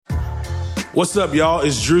What's up, y'all?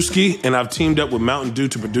 It's Drewski, and I've teamed up with Mountain Dew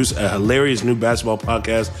to produce a hilarious new basketball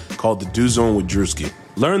podcast called The Dew Zone with Drewski.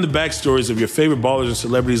 Learn the backstories of your favorite ballers and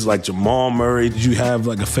celebrities like Jamal Murray. Did you have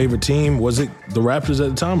like a favorite team? Was it the Raptors at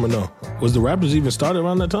the time or no? Was the Raptors even started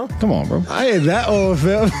around that time? Come on, bro. I ain't that old,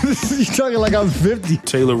 fam. You talking like I'm 50.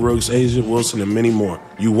 Taylor Rooks, Asia Wilson, and many more.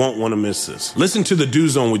 You won't want to miss this. Listen to The Dew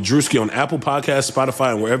Zone with Drewski on Apple Podcasts,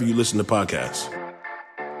 Spotify, and wherever you listen to podcasts.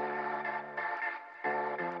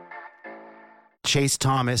 The Chase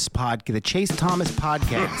Thomas podcast.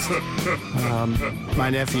 My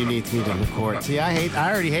nephew needs me to record. See, I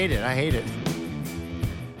already hate it. I hate it.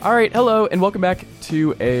 All right, hello, and welcome back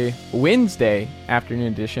to a Wednesday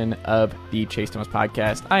afternoon edition of the Chase Thomas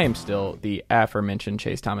podcast. I am still the aforementioned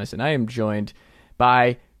Chase Thomas, and I am joined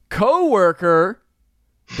by co-worker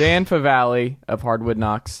Dan Favale of Hardwood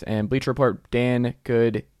Knocks and Bleacher Report. Dan,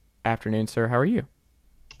 good afternoon, sir. How are you?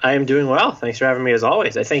 I am doing well. Thanks for having me as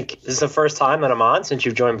always. I think this is the first time that I'm on since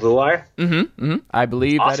you've joined Blue Wire. I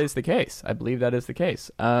believe awesome. That is the case.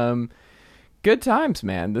 Good times,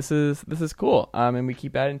 man. This is cool. And we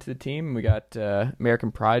keep adding to the team. We got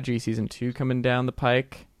American Prodigy season 2 coming down the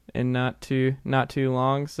pike in not too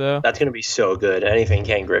long. So that's gonna be so good. Anything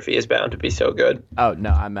Ken Griffey is bound to be so good. Oh no,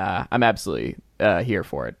 I'm absolutely here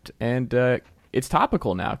for it, and it's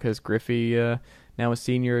topical now because Griffey now a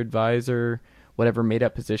senior advisor. Whatever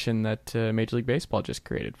made-up position that Major League Baseball just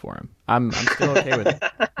created for him. I'm still okay with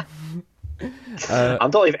it.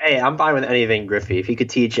 I'm fine with anything Griffey. If he could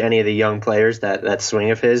teach any of the young players that swing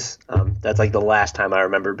of his, that's like the last time I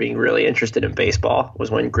remember being really interested in baseball was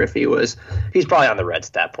when Griffey was. He's probably on the Reds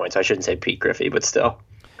at that point, so I shouldn't say Pete Griffey, but still.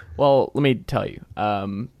 Well, let me tell you,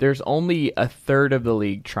 there's only a third of the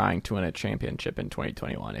league trying to win a championship in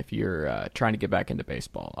 2021. If you're trying to get back into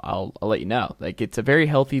baseball, I'll let you know. Like, it's a very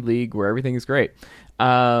healthy league where everything is great.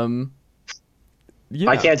 I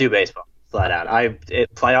can't do baseball flat out.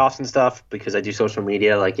 Playoffs and stuff because I do social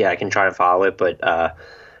media. Like, yeah, I can try and follow it, but for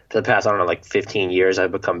the past 15 years,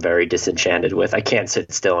 I've become very disenchanted with. I can't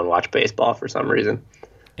sit still and watch baseball for some reason.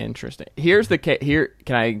 Interesting.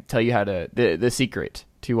 Can I tell you how to the secret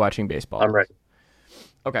to watching baseball? I'm ready.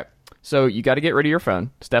 Okay. So you got to get rid of your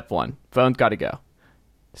phone. Step 1. Phone's got to go.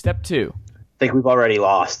 Step 2. I think we've already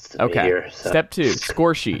lost. Okay. Here, so. Step 2.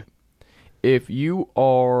 Score sheet. If you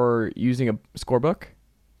are using a scorebook,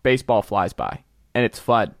 baseball flies by and it's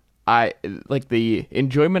fun. I like the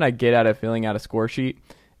enjoyment I get out of filling out a score sheet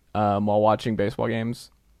while watching baseball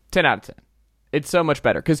games. 10 out of 10. It's so much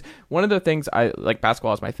better because one of the things I like,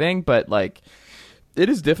 basketball is my thing, but like it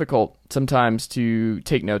is difficult sometimes to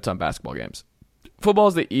take notes on basketball games. Football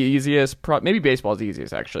is the easiest, maybe baseball is the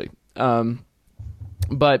easiest actually.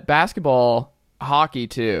 But basketball, hockey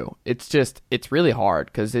too. It's really hard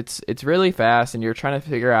because it's really fast and you're trying to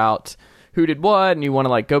figure out who did what, and you want to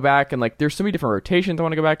like go back and like there's so many different rotations I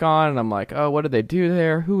want to go back on, and I'm like, oh, what did they do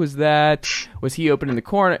there? Who was that? Was he open in the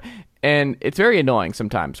corner? And it's very annoying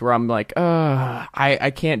sometimes where I'm like,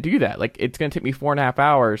 I can't do that. Like, it's going to take me 4.5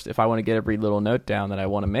 hours if I want to get every little note down that I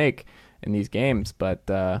want to make in these games. But,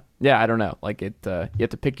 yeah, I don't know. Like, you have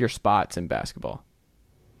to pick your spots in basketball.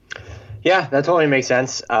 Yeah, that totally makes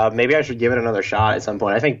sense. Maybe I should give it another shot at some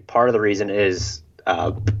point. I think part of the reason is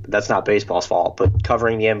that's not baseball's fault, but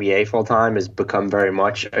covering the NBA full time has become very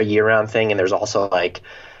much a year-round thing. And there's also, like,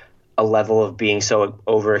 a level of being so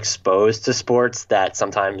overexposed to sports that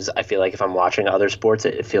sometimes I feel like if I'm watching other sports,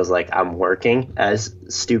 it feels like I'm working, as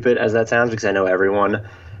stupid as that sounds, because I know everyone,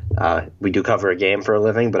 we do cover a game for a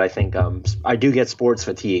living, but I think I do get sports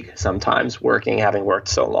fatigue sometimes having worked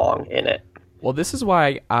so long in it. Well, this is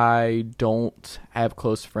why I don't have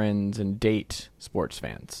close friends and date sports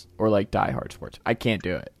fans or like diehard sports. I can't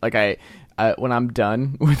do it. Like when I'm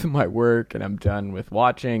done with my work and I'm done with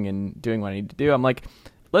watching and doing what I need to do, I'm like,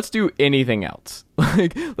 let's do anything else.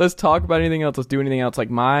 Like, let's talk about anything else. Let's do anything else. Like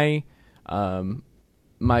my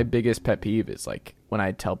biggest pet peeve is like when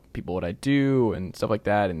I tell people what I do and stuff like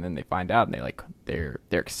that, and then they find out and they're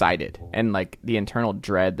excited, and like the internal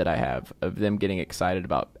dread that I have of them getting excited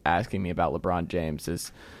about asking me about LeBron James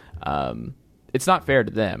is, it's not fair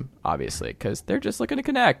to them, obviously, because they're just looking to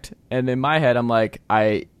connect. And in my head, I'm like,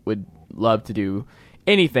 I would love to do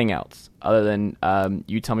anything else other than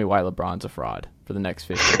you tell me why LeBron's a fraud for the next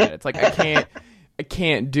 15 minutes. Like, I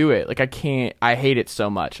can't do it. Like, I hate it so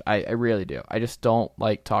much. I really do. I just don't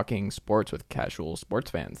like talking sports with casual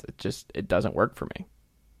sports fans. It doesn't work for me.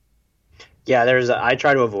 Yeah, I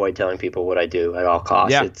try to avoid telling people what I do at all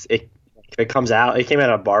costs. Yeah. if it comes out, it came out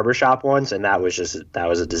of a barbershop once, and that was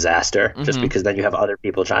a disaster. Just because then you have other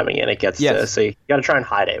people chiming in, it gets so you got to try and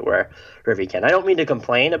hide it wherever you can. I don't mean to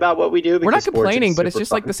complain about what we do. We're not complaining, but it's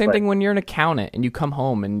just like the same thing when you're an accountant and you come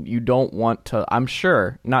home and you don't want to. I'm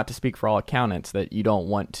sure, not to speak for all accountants, that you don't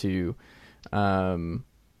want to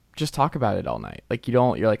just talk about it all night. Like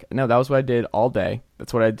you're like, no, that was what I did all day.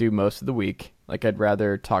 That's what I do most of the week. Like I'd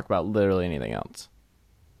rather talk about literally anything else.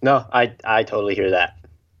 No, I totally hear that.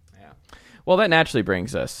 Well, that naturally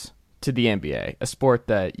brings us to the NBA, a sport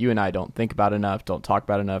that you and I don't think about enough, don't talk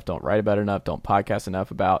about enough, don't write about enough, don't podcast enough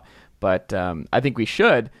about. But I think we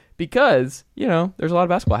should because, there's a lot of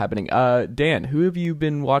basketball happening. Dan, who have you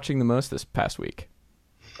been watching the most this past week?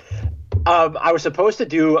 I was supposed to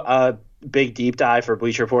do a big deep dive for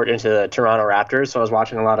Bleacher Report into the Toronto Raptors, so I was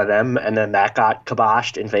watching a lot of them, and then that got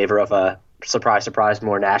kiboshed in favor of a surprise,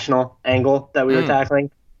 more national angle that we were tackling.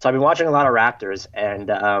 So I've been watching a lot of Raptors,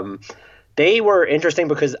 and they were interesting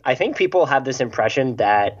because I think people have this impression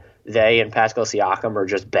that they and Pascal Siakam are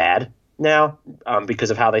just bad now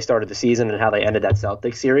because of how they started the season and how they ended that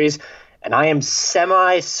Celtics series. And I am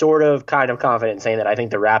sort of kind of confident in saying that I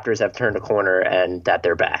think the Raptors have turned a corner and that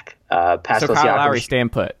they're back. Pascal so Kyle Siakam, Lowry staying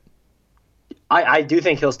put. I do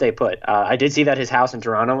think he'll stay put. I did see that his house in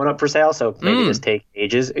Toronto went up for sale, so maybe his take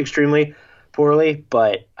ages extremely poorly.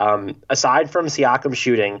 But aside from Siakam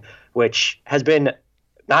shooting, which has been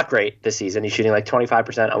not great this season. He's shooting like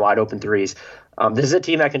 25% on wide open threes. This is a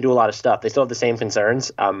team that can do a lot of stuff. They still have the same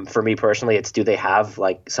concerns. For me personally, it's do they have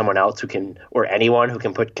like someone else who can, or anyone who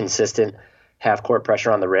can put consistent half court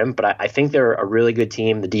pressure on the rim? But I think they're a really good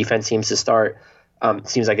team. The defense seems like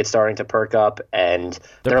it's starting to perk up, and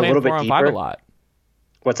they're a little bit deeper. 4-on-5 a lot.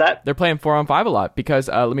 What's that? They're playing 4-on-5 a lot because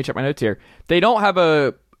let me check my notes here. They don't have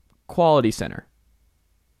a quality center.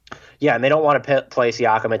 Yeah, and they don't want to play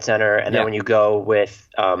Siakam at center. And then when you go with,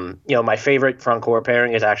 my favorite front court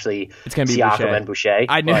pairing is actually Siakam Boucher. and Boucher.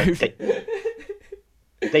 I know.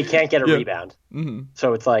 They can't get a rebound. Mm-hmm.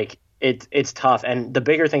 So it's like, it's tough. And the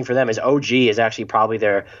bigger thing for them is OG is actually probably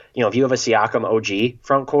their, if you have a Siakam OG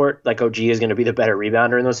front court, like OG is going to be the better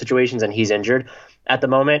rebounder in those situations, and he's injured at the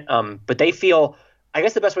moment. But they feel, I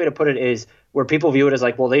guess the best way to put it is where people view it as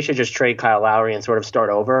like, well, they should just trade Kyle Lowry and sort of start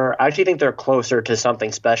over. I actually think they're closer to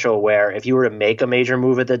something special where if you were to make a major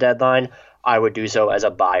move at the deadline, I would do so as a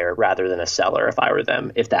buyer rather than a seller if I were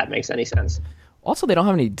them, if that makes any sense. Also, they don't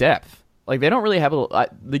have any depth. Like, they don't really have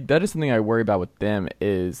that is something I worry about with them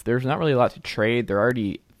is there's not really a lot to trade. They're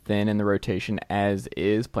already thin in the rotation as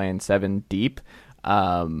is, playing 7 deep.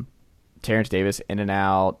 Terrence Davis in and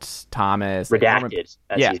out, Thomas. Redacted,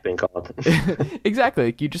 as he's been called. Exactly.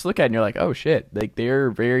 Like, you just look at it and you're like, oh, shit. Like,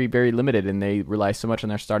 they're very, very limited, and they rely so much on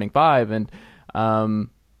their starting 5, and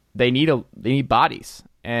they need bodies.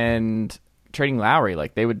 And trading Lowry,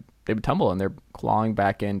 like, they would tumble, and they're clawing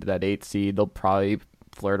back into that 8th seed. They'll probably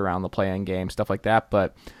flirt around the play-in game, stuff like that.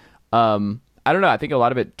 But I don't know. I think a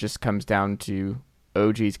lot of it just comes down to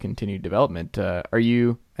OG's continued development.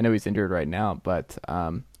 I know he's injured right now, but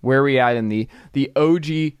where are we at in the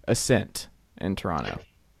OG ascent in Toronto?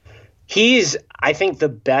 He's, I think, the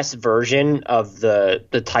best version of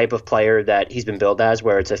the type of player that he's been billed as,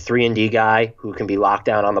 where it's a 3-and-D guy who can be locked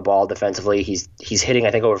down on the ball defensively. He's hitting,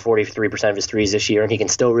 I think, over 43% of his threes this year, and he can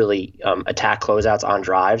still really attack closeouts on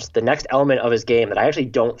drives. The next element of his game that I actually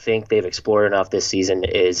don't think they've explored enough this season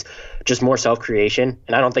is just more self-creation,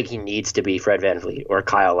 and I don't think he needs to be Fred VanVleet or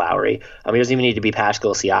Kyle Lowry. He doesn't even need to be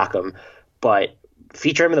Pascal Siakam, but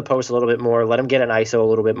feature him in the post a little bit more, let him get an ISO a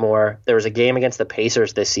little bit more. There was a game against the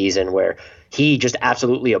Pacers this season where he just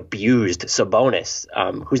absolutely abused Sabonis,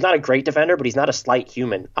 who's not a great defender, but he's not a slight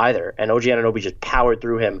human either. And OG Anunoby just powered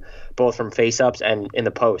through him both from face-ups and in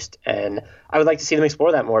the post. And I would like to see them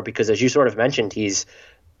explore that more because, as you sort of mentioned, he's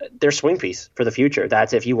their swing piece for the future.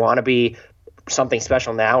 That's if you want to be something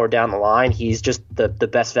special now or down the line, he's just the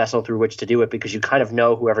best vessel through which to do it because you kind of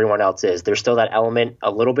know who everyone else is. There's still that element,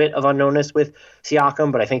 a little bit of unknownness with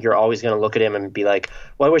Siakam, but I think you're always going to look at him and be like,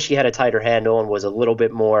 well, I wish he had a tighter handle and was a little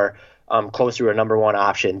bit more closer to a number one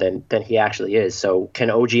option than he actually is. So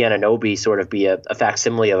can OG Anunoby sort of be a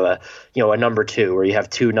facsimile of a number 2, where you have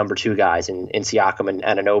 2 number 2 guys in Siakam and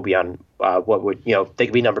Anunoby on what would, they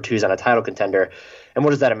could be number 2s on a title contender. And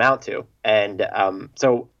what does that amount to? And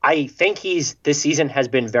so I think this season has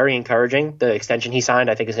been very encouraging. The extension he signed,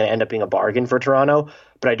 I think, is going to end up being a bargain for Toronto.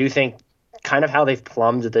 But I do think kind of how they've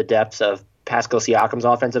plumbed the depths of Pascal Siakam's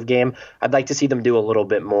offensive game, I'd like to see them do a little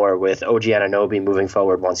bit more with OG Anunoby moving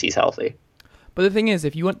forward once he's healthy. But the thing is,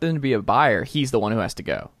 if you want them to be a buyer, he's the one who has to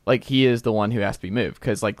go. Like, he is the one who has to be moved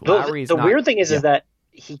because, like, Lowry's the weird thing is that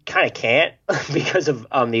he kind of can't because of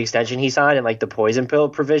the extension he signed and like the poison pill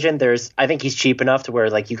provision. I think he's cheap enough to where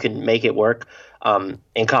like you can make it work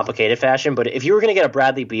in complicated fashion. But if you were going to get a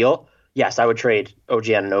Bradley Beal, yes, I would trade OG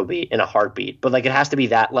Anunoby in a heartbeat. But like it has to be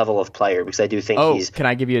that level of player because I do think can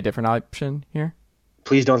I give you a different option here?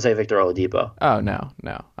 Please don't say Victor Oladipo. Oh, no,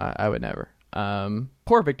 I would never.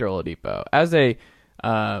 Poor Victor Oladipo. As a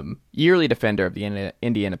yearly defender of the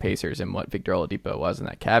Indiana Pacers and what Victor Oladipo was in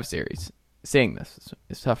that Cavs series, seeing this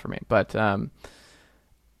is tough for me. But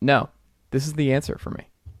no, this is the answer for me.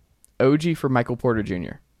 OG for Michael Porter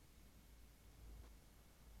Jr.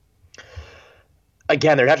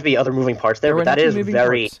 Again, there'd have to be other moving parts there, but that is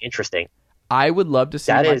very interesting. I would love to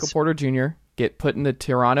see Michael Porter Jr. get put in the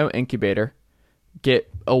Toronto incubator, get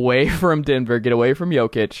away from Denver, get away from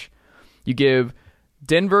Jokic. You give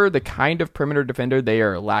Denver the kind of perimeter defender they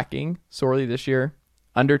are lacking sorely this year.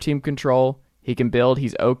 Under team control, he can build.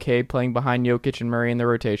 He's okay playing behind Jokic and Murray in the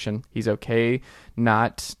rotation. He's okay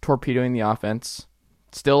not torpedoing the offense.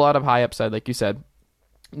 Still a lot of high upside, like you said.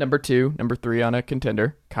 Number 2, number 3 on a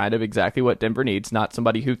contender. Kind of exactly what Denver needs. Not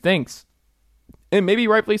somebody who thinks, and maybe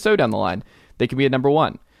rightfully so down the line, they could be a number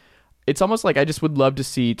 1. It's almost like I just would love to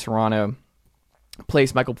see Toronto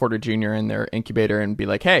place Michael Porter Jr. in their incubator and be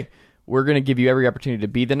like, hey, we're going to give you every opportunity to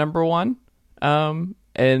be the number 1.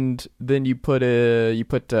 And then you put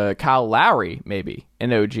Kyle Lowry maybe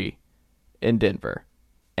an OG in Denver,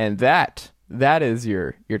 and that is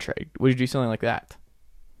your trade. Would you do something like that?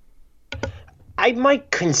 I might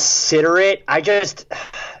consider it. I just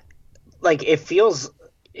like it feels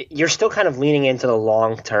you're still kind of leaning into the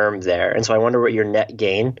long term there, and so I wonder what your net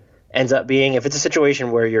gain ends up being. If it's a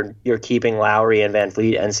situation where you're keeping Lowry and Van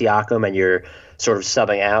Fleet and Siakam, and you're sort of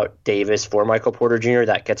subbing out Davis for Michael Porter Jr.,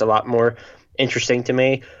 that gets a lot more interesting to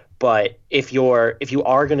me. But if you are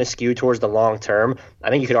going to skew towards the long term, I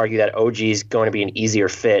think you could argue that OG is going to be an easier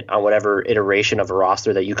fit on whatever iteration of a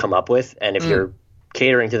roster that you come up with. And if you're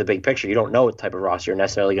catering to the big picture, you don't know what type of roster you're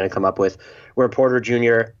necessarily going to come up with. Where Porter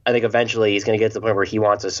Jr., I think eventually he's going to get to the point where he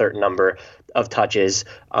wants a certain number of touches.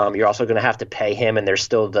 You're also going to have to pay him, and there's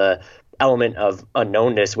still the element of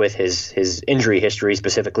unknownness with his injury history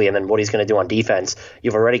specifically, and then what he's going to do on defense.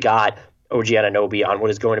 You've already got OG Anunoby on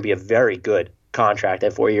what is going to be a very good contract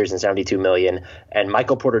at 4 years and $72 million, and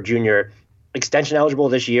Michael Porter Jr. extension eligible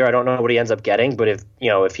this year. I don't know what he ends up getting, but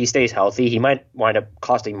if he stays healthy, he might wind up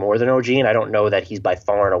costing more than OG, and I don't know that he's by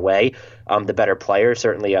far and away the better player,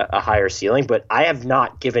 certainly a higher ceiling, but I have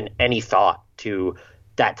not given any thought to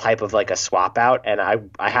that type of like a swap out, and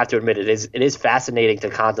I have to admit it is fascinating to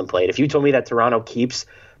contemplate. If you told me that Toronto keeps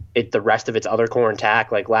the rest of its other core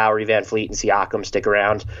intact, like Lowry, Van Fleet, and Siakam stick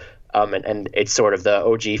around, and it's sort of the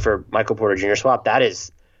OG for Michael Porter Jr. swap, that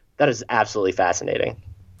is absolutely fascinating.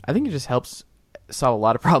 I think it just helps solve a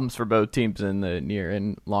lot of problems for both teams in the near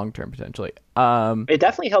and long term potentially. It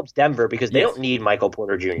definitely helps Denver because they don't need Michael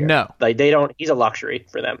Porter Jr. No, like they don't. He's a luxury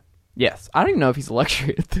for them. Yes, I don't even know if he's a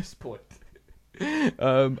luxury at this point.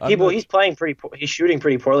 He's playing he's shooting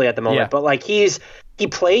pretty poorly at the moment, but like he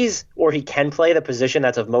plays, or he can play, the position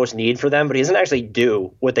that's of most need for them, but he doesn't actually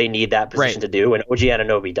do what they need that position to do, and OG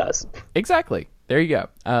Anunoby does. Exactly. There you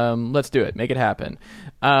go. Let's do it. Make it happen.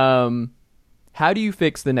 How do you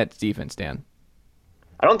fix the Nets defense, Dan?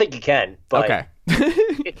 I don't think you can. But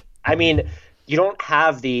okay. I mean, you don't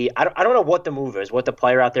have the. I don't know what the move is. What the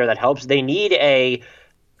player out there that helps. They need a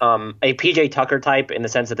PJ Tucker type, in the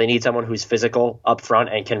sense that they need someone who's physical up front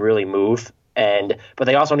and can really move. But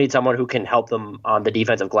they also need someone who can help them on the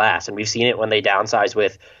defensive glass. And we've seen it when they downsize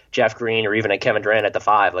with Jeff Green or even a Kevin Durant at the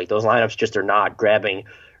 5. Like those lineups just are not grabbing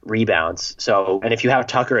rebounds. So, and if you have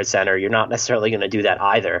Tucker at center, you're not necessarily going to do that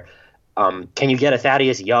either. Can you get a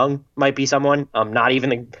Thaddeus Young? Might be someone. Not even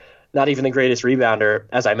the greatest rebounder,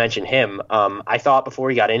 as I mentioned him. I thought before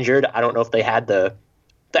he got injured, I don't know if they had the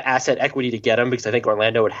asset equity to get him, because I think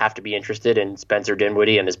Orlando would have to be interested in Spencer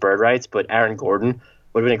Dinwiddie and his bird rights. But Aaron Gordon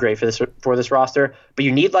would have been great for this roster. But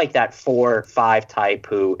you need like that 4-5 type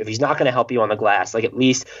who, if he's not going to help you on the glass, like at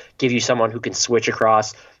least give you someone who can switch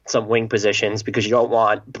across some wing positions, because you don't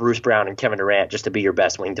want Bruce Brown and Kevin Durant just to be your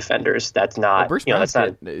best wing defenders. That's not. Bruce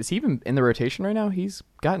Brown, is he even in the rotation right now? He's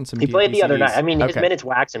gotten some. He played the other night. I mean, his minutes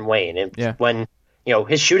wax and wane. And when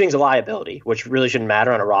his shooting's a liability, which really shouldn't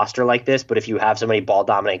matter on a roster like this. But if you have so many ball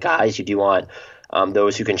dominant guys, you do want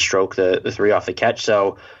those who can stroke the three off the catch.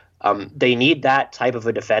 So they need that type of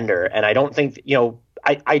a defender. And I don't think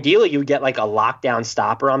ideally you would get like a lockdown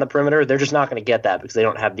stopper on the perimeter. They're just not going to get that because they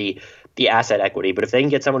don't have the asset equity. But if they can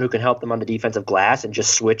get someone who can help them on the defensive glass and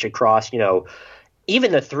just switch across,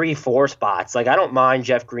 even the 3-4 spots, like I don't mind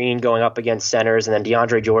Jeff Green going up against centers, and then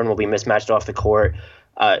DeAndre Jordan will be mismatched off the court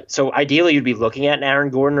So ideally, you'd be looking at an Aaron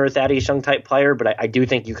Gordon or a Thaddeus Young type player, but I do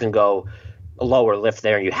think you can go a lower lift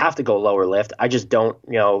there. You have to go lower lift. I just don't,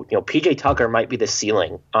 PJ Tucker might be the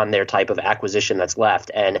ceiling on their type of acquisition that's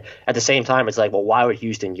left. And at the same time, it's like, well, why would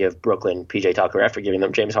Houston give Brooklyn PJ Tucker after giving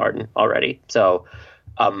them James Harden already? So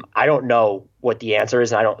I don't know what the answer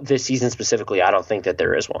is. This season specifically, I don't think that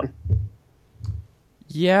there is one.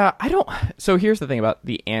 Yeah, I don't. So here's the thing about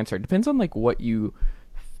the answer. It depends on like what you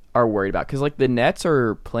are worried about, because like the Nets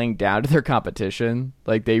are playing down to their competition.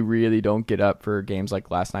 Like they really don't get up for games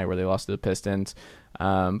like last night where they lost to the Pistons.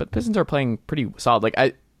 But the Pistons are playing pretty solid. Like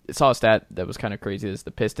I saw a stat that was kind of crazy. Is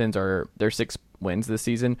the Pistons their 6 wins this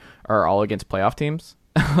season are all against playoff teams.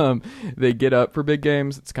 They get up for big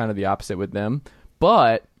games. It's kind of the opposite with them.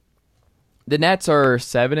 But the Nets are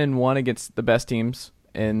 7-1 against the best teams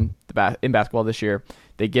in basketball this year.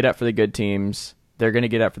 They get up for the good teams. They're going to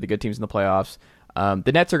get up for the good teams in the playoffs.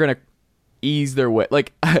 The Nets are going to ease their way.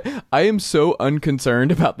 Like, I am so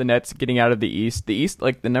unconcerned about the Nets getting out of the East. The East,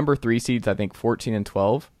 like the number 3 seeds, I think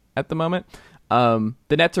 14-12 at the moment. The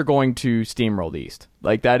Nets are going to steamroll the East.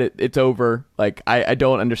 Like that, it's over. Like I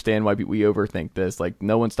don't understand why we overthink this. Like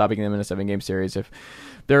no one's stopping them in a 7-game series. If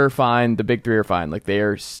they're fine, the big 3 are fine. Like they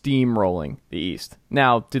are steamrolling the East.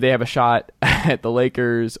 Now, do they have a shot at the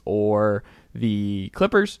Lakers or the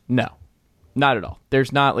Clippers? No. Not at all.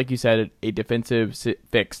 There's not, like you said, a defensive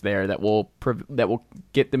fix there that will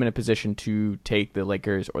get them in a position to take the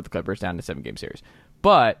Lakers or the Clippers down to 7-game series.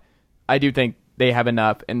 But I do think they have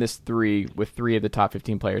enough in this 3 with 3 of the top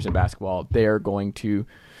 15 players in basketball. They are going to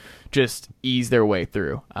just ease their way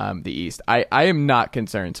through the East. I am not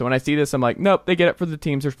concerned. So when I see this, I'm like, nope, they get it for the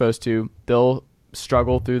teams they're supposed to. They'll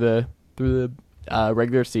struggle through the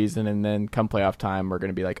regular season, and then come playoff time, we're going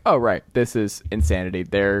to be like, oh, right, this is insanity.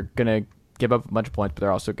 They're going to give up a bunch of points, but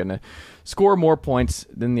they're also going to score more points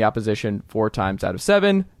than the opposition 4 times out of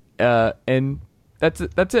 7. And that's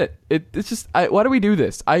it. It's just, why do we do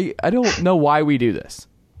this? I don't know why we do this.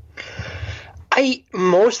 I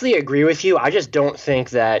mostly agree with you. I just don't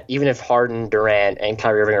think that even if Harden, Durant, and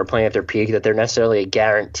Kyrie Irving are playing at their peak, that they're necessarily a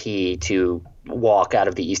guarantee to walk out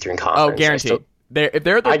of the Eastern Conference. Oh, guaranteed. If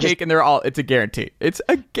they're at their peak and it's a guarantee. It's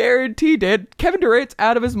a guarantee, dude. Kevin Durant's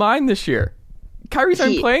out of his mind this year. Kyrie's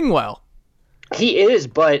not playing well. He is,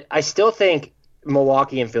 but I still think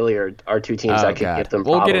Milwaukee and Philly are 2 teams that could give them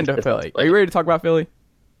problems. We'll get into Philly. Are you ready to talk about Philly?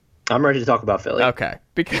 I'm ready to talk about Philly. Okay,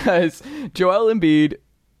 because Joel Embiid,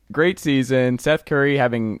 great season. Seth Curry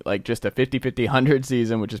having like just a 50-50-100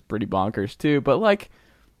 season, which is pretty bonkers too. But like,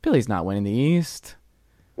 Philly's not winning the East.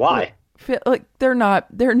 Why? Like they're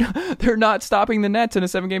not stopping the Nets in a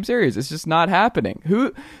 7-game series. It's just not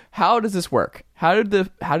happening. How does this work? How did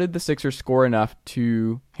the Sixers score enough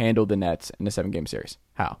to handle the Nets in a 7-game series?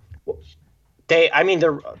 How? Look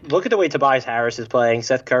at the way Tobias Harris is playing.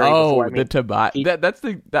 Seth Curry. Tobias.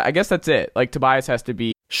 I guess that's it. Like Tobias has to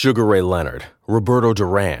be Sugar Ray Leonard, Roberto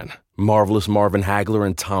Duran, Marvelous Marvin Hagler,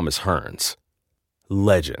 and Thomas Hearns.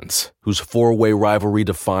 Legends, whose 4-way rivalry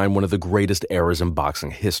defined one of the greatest eras in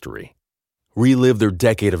boxing history. Relive their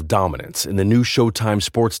decade of dominance in the new Showtime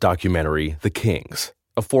sports documentary, The Kings,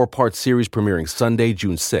 a 4-part series premiering Sunday,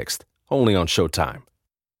 June 6th, only on Showtime.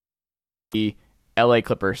 The LA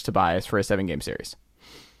Clippers Tobias for a 7-game series.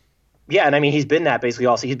 Yeah, and I mean, he's been that basically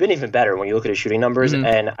also. He's been even better when you look at his shooting numbers. Mm-hmm.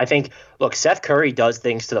 And I think, look, Seth Curry does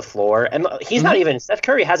things to the floor. And he's not even – Seth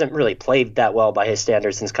Curry hasn't really played that well by his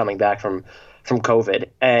standards since coming back from COVID.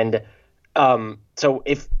 And so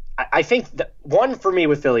if – I think that one for me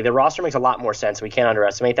with Philly, the roster makes a lot more sense. We can't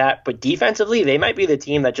underestimate that. But defensively, they might be the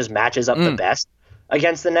team that just matches up the best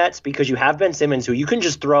against the Nets, because you have Ben Simmons, who you can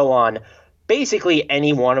just throw on basically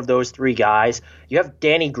any one of those 3 guys. You have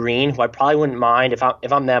Danny Green, who I probably wouldn't mind if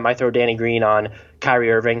I'm them. I throw Danny Green on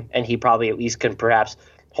Kyrie Irving, and he probably at least can perhaps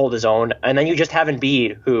hold his own. And then you just have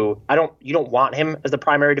Embiid, who you don't want him as the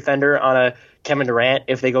primary defender on a Kevin Durant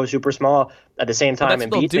if they go super small. At the same time,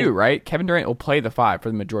 that's what they'll do, right? Kevin Durant will play the 5 for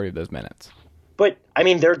the majority of those minutes. But, I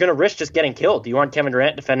mean, they're going to risk just getting killed. Do you want Kevin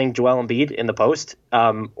Durant defending Joel Embiid in the post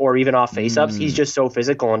or even off faceups? He's just so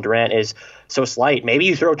physical, and Durant is so slight. Maybe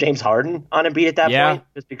you throw James Harden on Embiid at that point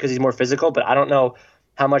just because he's more physical, but I don't know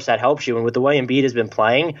how much that helps you. And with the way Embiid has been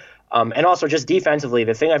playing, and also just defensively,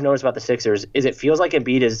 the thing I've noticed about the Sixers is it feels like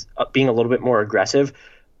Embiid is being a little bit more aggressive.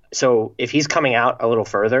 So if he's coming out a little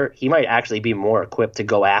further, he might actually be more equipped to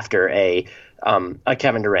go after a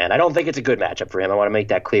Kevin Durant. I don't think it's a good matchup for him. I want to make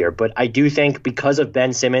that clear. But I do think because of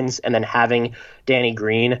Ben Simmons and then having Danny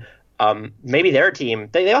Green, maybe their team,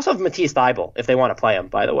 they also have Matisse Thybulle if they want to play him,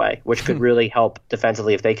 by the way, which could really help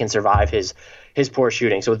defensively if they can survive his poor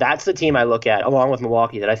shooting. So that's the team I look at, along with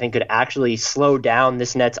Milwaukee, that I think could actually slow down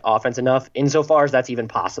this Nets offense enough, insofar as that's even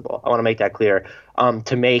possible. I want to make that clear,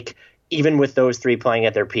 to make, even with those three playing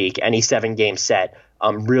at their peak, any 7-game set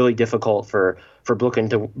really difficult for Brooklyn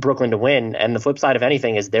to win. And the flip side of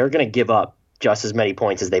anything is they're going to give up just as many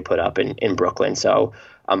points as they put up in Brooklyn. So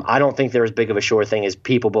I don't think they're as big of a sure thing as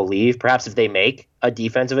people believe. Perhaps if they make a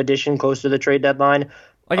defensive addition close to the trade deadline.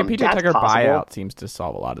 Like a PJ Tucker buyout seems to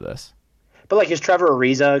solve a lot of this. But like, is Trevor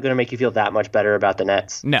Ariza going to make you feel that much better about the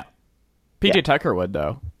Nets? No. PJ Tucker would,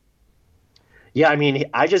 though. Yeah, I mean,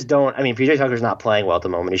 PJ Tucker's not playing well at the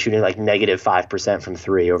moment. He's shooting like -5% from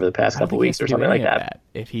three over the past couple weeks or something like that.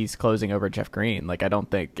 If he's closing over Jeff Green, like, I don't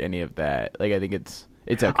think any of that. Like, I think it's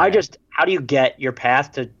okay. How do you get your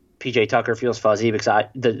path to PJ Tucker feels fuzzy because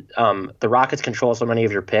the Rockets control so many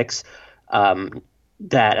of your picks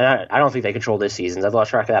that, and I don't think they control this season. I've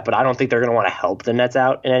lost track of that, but I don't think they're going to want to help the Nets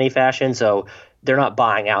out in any fashion. So they're not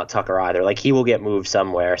buying out Tucker either. Like, he will get moved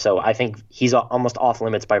somewhere. So I think he's almost off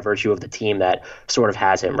limits by virtue of the team that sort of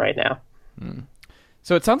has him right now.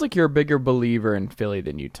 So it sounds like you're a bigger believer in Philly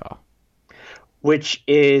than Utah. Which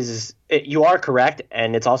is, you are correct,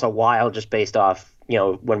 and it's also wild just based off,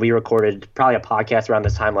 when we recorded probably a podcast around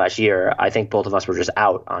this time last year, I think both of us were just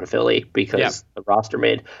out on Philly because the roster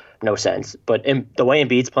made no sense. But the way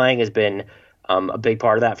Embiid's playing has been a big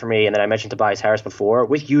part of that for me. And then I mentioned Tobias Harris before.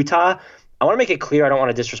 With Utah, I want to make it clear I don't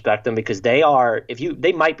want to disrespect them because they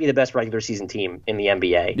might be the best regular season team in the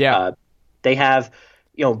NBA. Yeah. They have,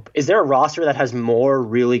 is there a roster that has more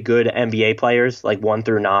really good NBA players, like 1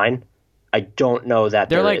 through 9? I don't know that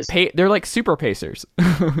they're they're like super Pacers.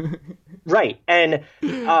 Right. And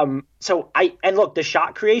look, the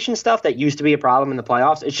shot creation stuff that used to be a problem in the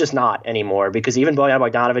playoffs, it's just not anymore because even Bojan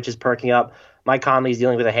Bogdanovic is perking up. Mike Conley's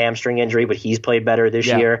dealing with a hamstring injury, but he's played better this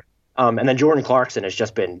year. And then Jordan Clarkson has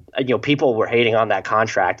just been, people were hating on that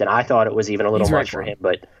contract, and I thought it was even a little much for him.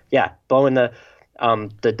 But yeah, blowing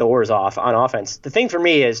the doors off on offense. The thing for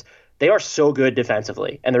me is they are so good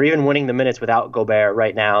defensively, and they're even winning the minutes without Gobert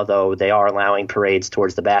right now, though they are allowing parades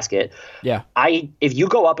towards the basket. Yeah. If you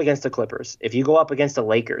go up against the Clippers, if you go up against the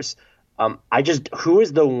Lakers, who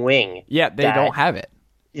is the wing? Yeah, they don't have it.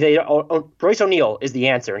 Royce O'Neal is the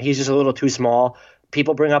answer, and he's just a little too small.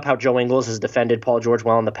 People bring up how Joe Ingles has defended Paul George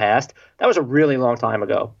well in the past. That was a really long time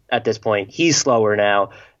ago at this point. He's slower now,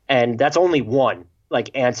 and that's only one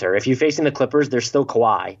answer. If you're facing the Clippers, there's still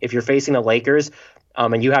Kawhi. If you're facing the Lakers,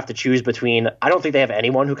 and you have to choose between, I don't think they have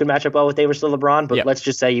anyone who can match up well with Davis or LeBron, but let's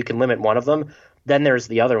just say you can limit one of them. Then there's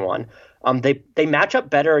the other one. They match up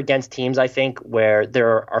better against teams, I think, where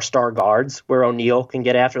there are star guards, where O'Neal can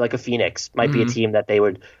get after, like a Phoenix might be a team that they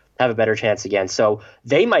would have a better chance against. So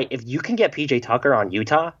they might, if you can get PJ Tucker on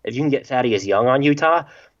Utah, if you can get Thaddeus Young on Utah,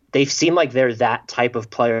 they seem like they're that type of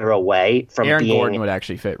player away from Aaron Gordon would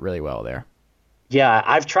actually fit really well there. Yeah,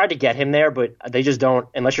 I've tried to get him there, but they just don't,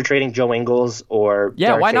 unless you're trading Joe Ingles or...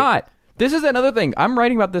 Yeah, why not? This is another thing. I'm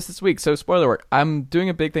writing about this week, so spoiler alert. I'm doing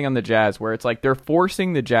a big thing on the Jazz where it's like they're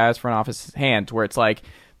forcing the Jazz front office's hands, where it's like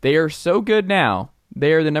they are so good now,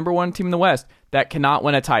 they are the number one team in the West that cannot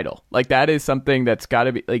win a title. Like, that is something that's got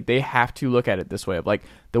to be... Like, they have to look at it this way of, like,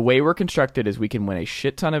 the way we're constructed is we can win a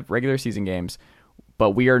shit ton of regular season games,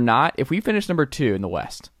 but we are not... If we finish number 2 in the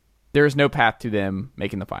West... There is no path to them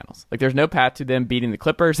making the finals. Like, there's no path to them beating the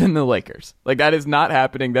Clippers and the Lakers. Like, that is not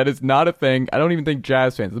happening. That is not a thing. I don't even think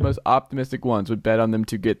Jazz fans, the most optimistic ones, would bet on them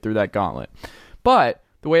to get through that gauntlet. But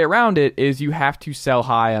the way around it is you have to sell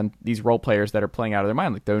high on these role players that are playing out of their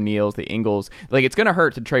mind, like the O'Neals, the Ingles. Like, it's going to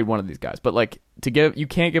hurt to trade one of these guys. But, like, you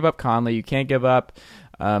can't give up Conley, you can't give up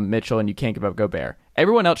Mitchell, and you can't give up Gobert.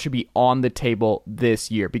 Everyone else should be on the table this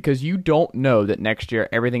year because you don't know that next year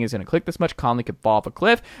everything is going to click this much. Conley could fall off a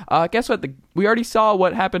cliff. Guess what? We already saw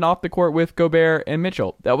what happened off the court with Gobert and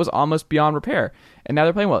Mitchell. That was almost beyond repair. And now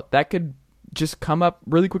they're playing well. That could just come up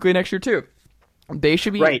really quickly next year too. They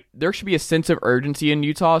should be right. There should be a sense of urgency in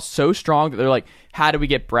Utah so strong that they're like, how do we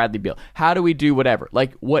get Bradley Beal? How do we do whatever?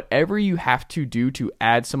 Like, whatever you have to do to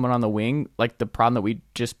add someone on the wing, like the problem that we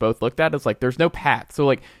just both looked at is like, there's no path. So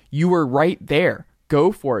like, you were right there.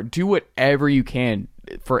 Go for it. Do whatever you can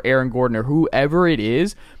for Aaron Gordon or whoever it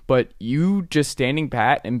is, but you just standing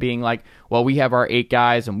pat and being like, well, we have our 8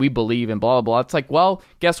 guys and we believe in blah, blah, blah. It's like, well,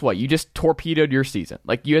 guess what? You just torpedoed your season.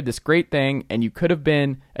 Like, you had this great thing and you could have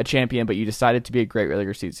been a champion, but you decided to be a great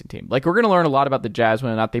regular season team. Like, we're going to learn a lot about the Jazz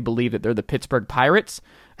whether or not they believe that they're the Pittsburgh Pirates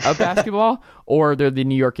of basketball or they're the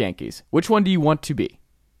New York Yankees. Which one do you want to be?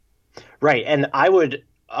 Right. And I would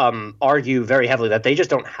argue very heavily that they just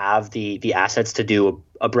don't have the assets to do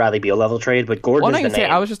a Bradley Beal level trade. But Gordon is the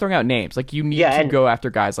name. I was just throwing out names. Like, you need to go after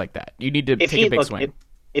guys like that. You need to take a big swing.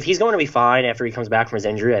 If he's going to be fine after he comes back from his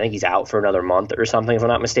injury, I think he's out for another month or something, if I'm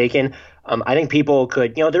not mistaken. I think people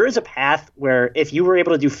could, there is a path where if you were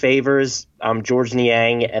able to do Favors, George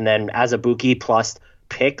Niang, and then Azubuike plus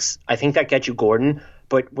picks, I think that gets you Gordon.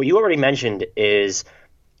 But what you already mentioned is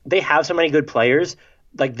they have so many good players.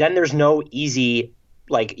 Like, then there's no easy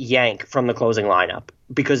yank from the closing lineup,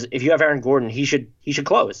 because if you have Aaron Gordon, he should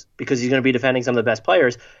close because he's going to be defending some of the best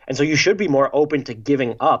players, and so you should be more open to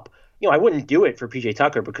giving up. I wouldn't do it for PJ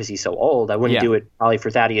Tucker because he's so old. I wouldn't do it probably for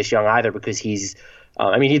Thaddeus Young either because he's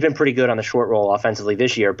been pretty good on the short roll offensively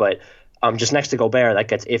this year, but just next to Gobert, that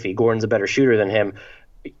gets iffy. Gordon's a better shooter than him.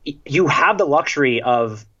 You have the luxury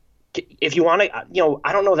of, if you want to,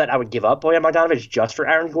 I don't know that I would give up Bojan Bogdanovic just for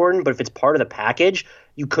Aaron Gordon, but if it's part of the package,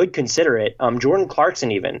 you could consider it. Jordan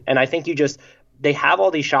Clarkson even. And I think they have all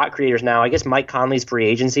these shot creators now. I guess Mike Conley's free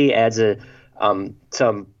agency adds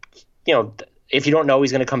if you don't know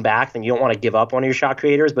he's going to come back, then you don't want to give up one of your shot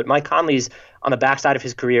creators. But Mike Conley's on the backside of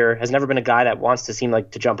his career has never been a guy that wants to seem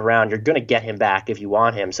like to jump around. You're going to get him back if you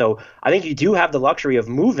want him. So I think you do have the luxury of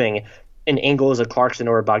moving an Ingles, a Clarkson,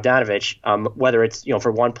 or a Bogdanovic, whether it's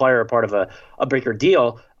for one player or part of a bigger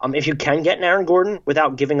deal. If you can get an Aaron Gordon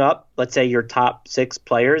without giving up, let's say your top 6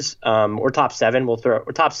 players, or top 7, or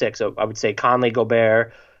top 6. So I would say Conley,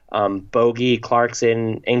 Gobert, Bogey,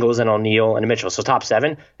 Clarkson, Ingles, and O'Neal, and Mitchell. So top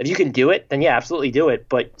 7. If you can do it, then yeah, absolutely do it.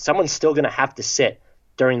 But someone's still going to have to sit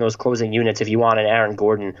during those closing units if you want an Aaron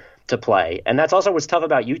Gordon to play. And that's also what's tough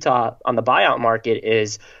about Utah on the buyout market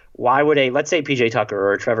is, why would let's say PJ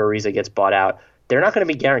Tucker or Trevor Ariza gets bought out, they're not going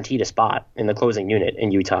to be guaranteed a spot in the closing unit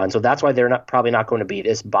in Utah. And so that's why they're probably not going to be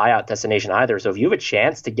this buyout destination either. So if you have a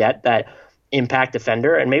chance to get that impact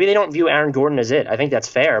defender, and maybe they don't view Aaron Gordon as it, I think that's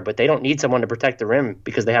fair, but they don't need someone to protect the rim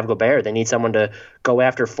because they have Gobert. They need someone to go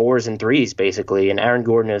after 4s and 3s, basically. And Aaron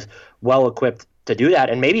Gordon is well equipped to do that.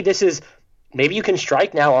 And maybe you can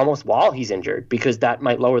strike now almost while he's injured, because that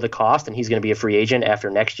might lower the cost and he's going to be a free agent after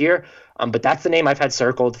next year. But that's the name I've had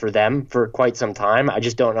circled for them for quite some time. I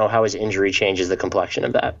just don't know how his injury changes the complexion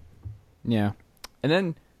of that. Yeah. And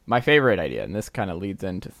then my favorite idea, and this kind of leads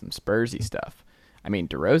into some Spursy stuff. I mean,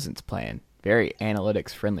 DeRozan's playing very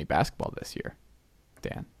analytics-friendly basketball this year,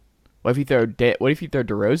 Dan. What if you throw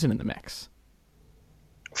DeRozan in the mix?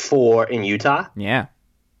 In Utah? Yeah.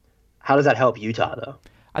 How does that help Utah, though?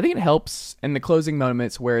 I think it helps in the closing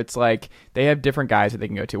moments where it's like they have different guys that they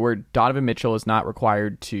can go to, where Donovan Mitchell is not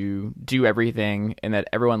required to do everything, and that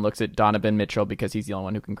everyone looks at Donovan Mitchell because he's the only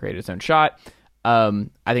one who can create his own shot. I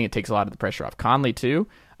think it takes a lot of the pressure off Conley, too.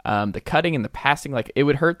 The cutting and the passing, it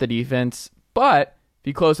would hurt the defense, but if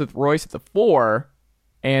you close with Royce at the 4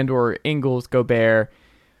 and or Ingles, Gobert,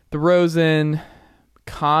 DeRozan,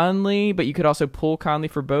 Conley, but you could also pull Conley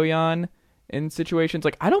for Bojan in situations.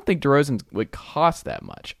 I don't think DeRozan would cost that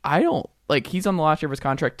much. He's on the last year of his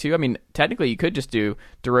contract too. I mean, technically you could just do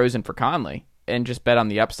DeRozan for Conley and just bet on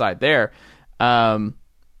the upside there. I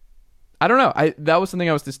don't know. That was something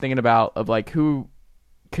I was just thinking about of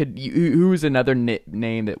who's another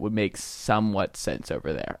name that would make somewhat sense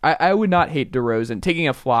over there. I would not hate DeRozan taking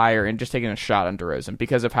a flyer and just taking a shot on DeRozan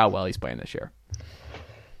because of how well he's playing this year.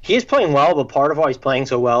 He is playing well, but part of why he's playing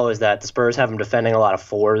so well is that the Spurs have him defending a lot of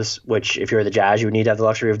 4s, which if you're the Jazz, you would need to have the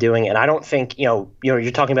luxury of doing. And I don't think,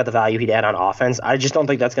 you're talking about the value he'd add on offense. I just don't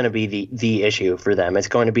think that's going to be the issue for them. It's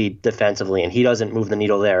going to be defensively, and he doesn't move the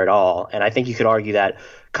needle there at all. And I think you could argue that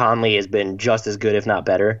Conley has been just as good, if not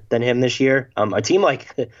better, than him this year. A team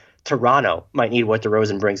like Toronto might need what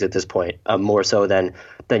DeRozan brings at this point, more so than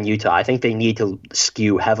Utah. I think they need to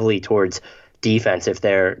skew heavily towards defense if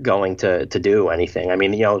they're going to do anything. I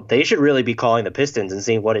mean, they should really be calling the Pistons and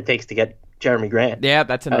seeing what it takes to get Jeremy Grant. Yeah,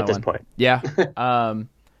 that's another at this one. point. Yeah.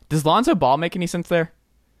 Does Lonzo Ball make any sense there?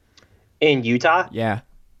 In Utah? Yeah.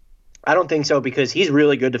 I don't think so, because he's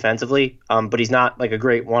really good defensively, but he's not a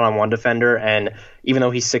great one-on-one defender. And even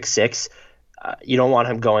though he's 6'6", you don't want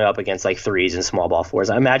him going up against 3s and small ball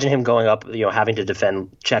 4s. I imagine him going up, having to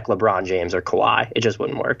check LeBron James or Kawhi. It just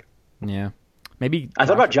wouldn't work. Yeah. Maybe I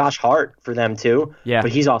thought about Josh Hart for them too, yeah,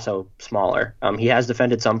 but he's also smaller. He has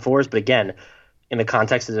defended some 4s, but again, in the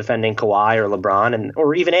context of defending Kawhi or LeBron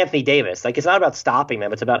or even Anthony Davis, it's not about stopping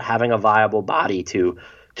them. It's about having a viable body to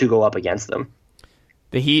go up against them.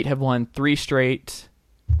 The Heat have won 3 straight.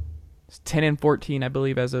 It's 10-14, I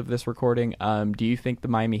believe, as of this recording. Do you think the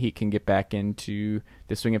Miami Heat can get back into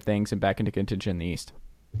the swing of things and back into contention in the East?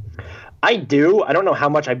 I do. I don't know how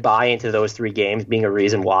much I buy into those 3 games being a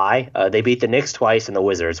reason why. They beat the Knicks twice and the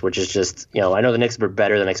Wizards, which is just, I know the Knicks were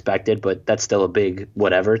better than expected, but that's still a big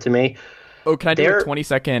whatever to me. Oh, can I do a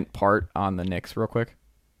 20-second part on the Knicks real quick?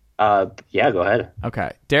 Yeah, go ahead.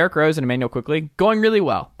 Okay. Derrick Rose and Emmanuel Quickly, going really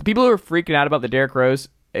well. The people who are freaking out about the Derrick Rose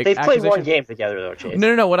They've played one game together, though, Chase.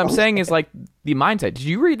 No. What I'm saying is, like, the mindset. Did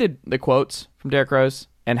you read the quotes from Derrick Rose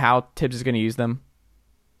and how Tibbs is going to use them?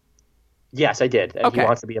 Yes, I did. And he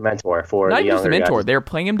wants to be a mentor for Not the younger just a mentor. guys. They were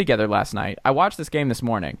playing him together last night. I watched this game this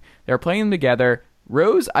morning. They were playing him together.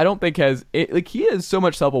 Rose, I don't think he has so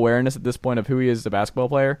much self-awareness at this point of who he is as a basketball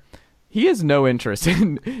player. He has no interest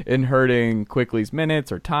in hurting Quickly's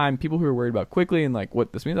minutes or time. People who are worried about Quickly and like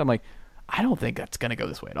what this means, I'm like, I don't think that's going to go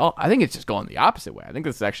this way at all. I think it's just going the opposite way. I think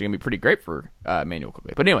this is actually going to be pretty great for Emmanuel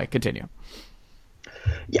Quickly. But anyway, continue.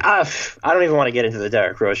 Yeah, I don't even want to get into the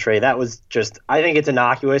Derrick Rose trade. That was just, I think it's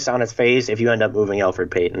innocuous on its face if you end up moving Elfrid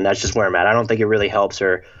Payton. That's just where I'm at. I don't think it really helps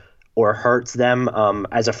or hurts them.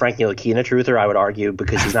 As a Frank Ntilikina truther, I would argue,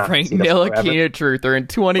 because he's not Frank Ntilikina truther in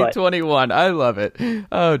 2021. But I love it.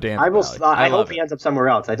 Oh, damn. I hope he ends up somewhere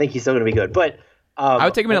else. I think he's still going to be good. But I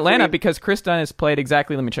would take him in Atlanta because Chris Dunn has played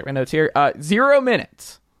exactly, let me check my notes here, 0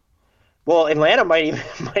 minutes. Well, Atlanta might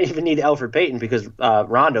even need Elfrid Payton because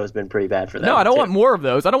Rondo has been pretty bad for them. No, I don't want more of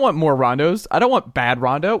those. I don't want more Rondos. I don't want bad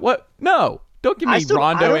Rondo. What? No. Don't give me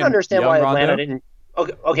Rondo. I don't understand why Atlanta Rondo. didn't.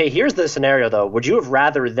 Okay, here's the scenario, though. Would you have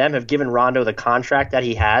rather them have given Rondo the contract that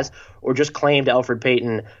he has or just claimed Elfrid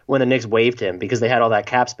Payton when the Knicks waived him because they had all that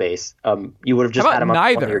cap space? You would have just had him on a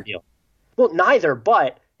 1-year deal. Well, neither,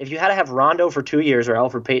 but if you had to have Rondo for 2 years or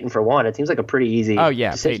Elfrid Payton for 1, it seems like a pretty easy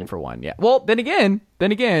decision. Payton for 1, yeah. Well, then again,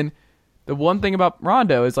 the one thing about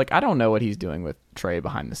Rondo is, like, I don't know what he's doing with Trey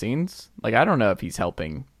behind the scenes. Like, I don't know if he's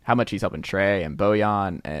helping, how much he's helping Trey and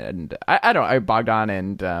Bojan and Bogdan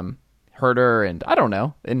and Herter, and I don't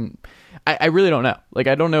know. And I really don't know. Like,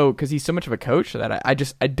 I don't know because he's so much of a coach that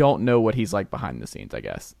I don't know what he's like behind the scenes, I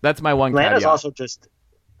guess. That's my one Atlanta's caveat. Also just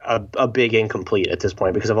a big incomplete at this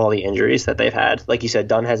point because of all the injuries that they've had. Like you said,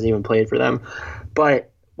 Dunn hasn't even played for them.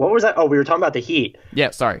 But what was that? Oh, we were talking about the Heat.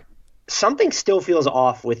 Yeah, sorry. Something still feels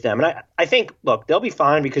off with them. And I think, look, they'll be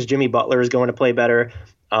fine because Jimmy Butler is going to play better.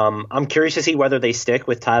 I'm curious to see whether they stick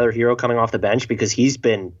with Tyler Hero coming off the bench because he's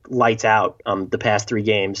been lights out the past 3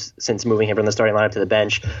 games since moving him from the starting lineup to the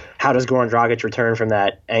bench. How does Goran Dragic return from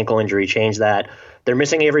that ankle injury change that? They're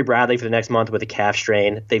missing Avery Bradley for the next month with a calf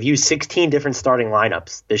strain. They've used 16 different starting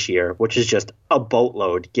lineups this year, which is just a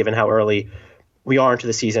boatload given how early we are into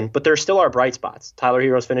the season. But there still are bright spots. Tyler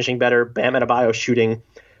Hero's finishing better. Bam Adebayo shooting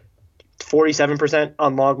 47%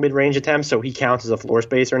 on long mid-range attempts, so he counts as a floor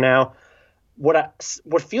spacer now. What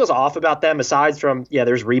feels off about them, aside from,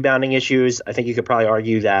 there's rebounding issues, I think you could probably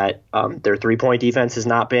argue that their three-point defense has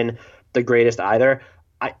not been the greatest either.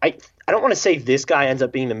 I don't want to say this guy ends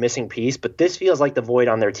up being the missing piece, but this feels like the void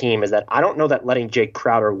on their team is that I don't know that letting Jake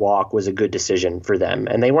Crowder walk was a good decision for them.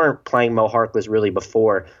 And they weren't playing Mo Harkless really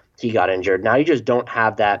before he got injured. Now you just don't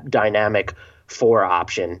have that dynamic 4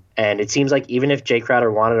 option. And it seems like even if Jake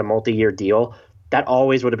Crowder wanted a multi-year deal, that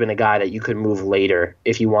always would have been a guy that you could move later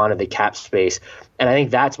if you wanted the cap space. And I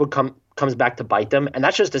think that's what comes back to bite them. And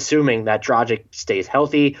that's just assuming that Dragic stays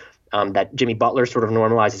healthy, that Jimmy Butler sort of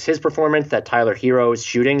normalizes his performance, that Tyler Hero's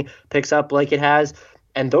shooting picks up like it has.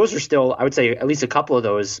 And those are still, I would say, at least a couple of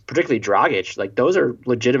those, particularly Dragic, like those are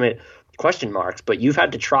legitimate question marks. But you've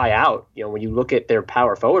had to try out, when you look at their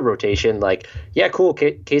power forward rotation, like, yeah, cool,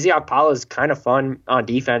 KZ Okpala is kind of fun on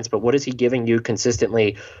defense, but what is he giving you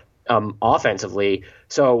consistently offensively?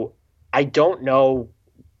 So I don't know.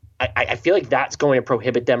 I feel like that's going to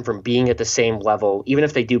prohibit them from being at the same level, even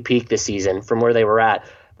if they do peak this season from where they were at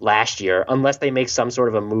last year, unless they make some sort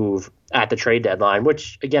of a move at the trade deadline,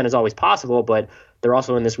 which again is always possible, but they're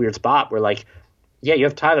also in this weird spot where, like, yeah, you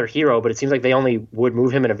have Tyler Hero, but it seems like they only would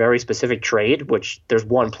move him in a very specific trade, which there's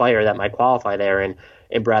one player that might qualify there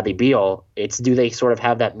in Bradley Beal. It's, do they sort of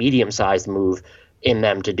have that medium-sized move in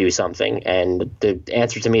them to do something? And the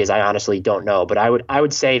answer to me is I honestly don't know. But I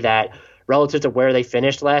would say that relative to where they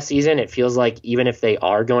finished last season, it feels like even if they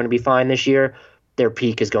are going to be fine this year, their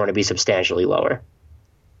peak is going to be substantially lower.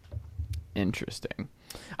 Interesting.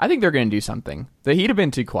 I think they're going to do something. The Heat have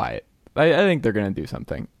been too quiet. I think they're going to do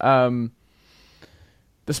something.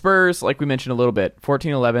 The Spurs, like we mentioned a little bit,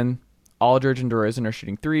 14-11. Aldridge and DeRozan are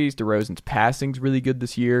shooting threes. DeRozan's passing's really good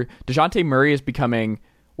this year. DeJounte Murray is becoming...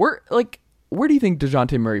 Where do you think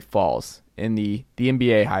DeJounte Murray falls in the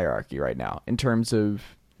NBA hierarchy right now in terms of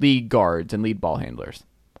lead guards and lead ball handlers?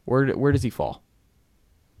 Where does he fall?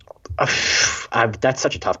 That's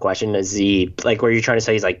such a tough question. Is he like, where you're trying to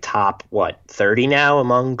say he's like top, 30 now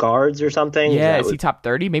among guards or something? Yeah, is he top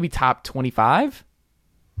 30? Maybe top 25?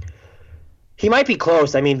 He might be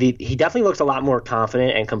close. I mean, he definitely looks a lot more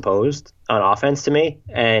confident and composed on offense to me,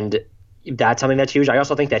 and that's something that's huge. I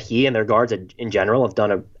also think that he and their guards in general have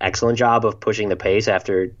done an excellent job of pushing the pace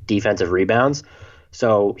after defensive rebounds.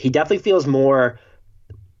 So he definitely feels more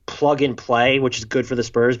plug and play, which is good for the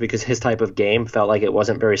Spurs because his type of game felt like it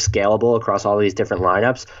wasn't very scalable across all these different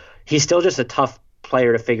lineups. He's still just a tough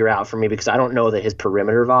player to figure out for me because I don't know that his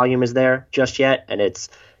perimeter volume is there just yet, and it's,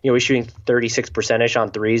 he's shooting 36%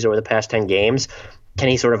 on threes over the past 10 games. Can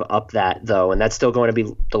he sort of up that, though? And that's still going to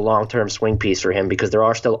be the long-term swing piece for him because there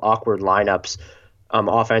are still awkward lineups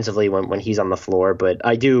offensively when he's on the floor. But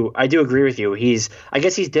I do agree with you. I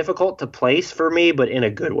guess he's difficult to place for me, but in a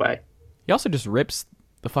good way. He also just rips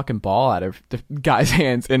the fucking ball out of the guy's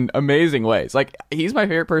hands in amazing ways. Like, he's my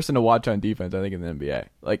favorite person to watch on defense, I think, in the NBA.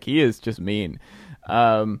 Like, he is just mean.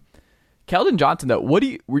 Keldon Johnson, though,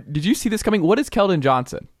 did you see this coming? What is Keldon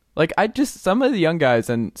Johnson? Like, some of the young guys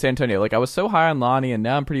in San Antonio, like, I was so high on Lonnie, and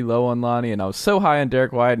now I'm pretty low on Lonnie, and I was so high on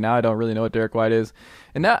Derek White, and now I don't really know what Derek White is.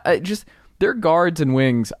 And now, their guards and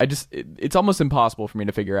wings, it's almost impossible for me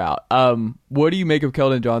to figure out. What do you make of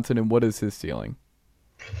Keldon Johnson, and what is his ceiling?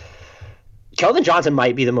 Keldon Johnson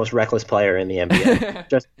might be the most reckless player in the NBA.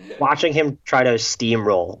 Just watching him try to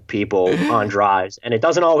steamroll people on drives, and it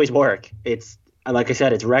doesn't always work. It's, like I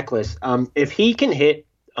said, it's reckless. If he can hit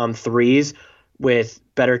threes with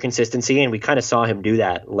better consistency, and we kind of saw him do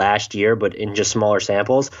that last year, but in just smaller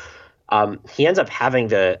samples, he ends up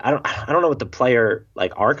having I don't know what the player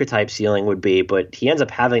like archetype ceiling would be, but he ends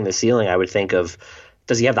up having the ceiling, I would think, of,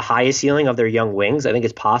 does he have the highest ceiling of their young wings? I think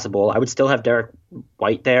it's possible. I would still have Derek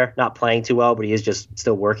White there, not playing too well, but he is just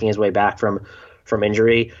still working his way back from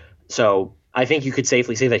injury. So I think you could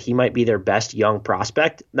safely say that he might be their best young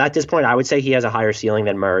prospect. At this point, I would say he has a higher ceiling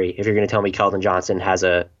than Murray, if you're going to tell me Keldon Johnson has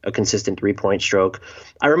a consistent three-point stroke.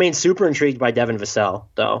 I remain super intrigued by Devin Vassell,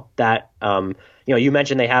 though. That, you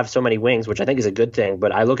mentioned they have so many wings, which I think is a good thing,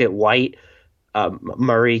 but I look at White,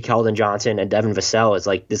 Murray, Keldon Johnson, and Devin Vassell as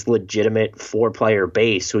like this legitimate four-player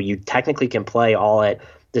base who you technically can play all at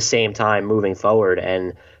the same time moving forward.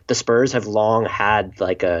 And the Spurs have long had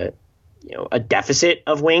like a deficit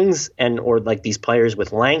of wings or like these players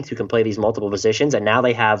with length who can play these multiple positions. And now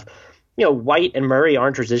they have, White and Murray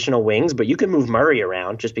aren't traditional wings, but you can move Murray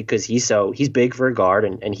around just because he's big for a guard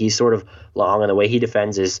and he's sort of long, and the way he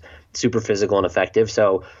defends is super physical and effective.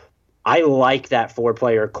 So I like that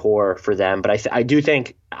four-player core for them, but I do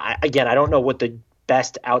think, again, I don't know what the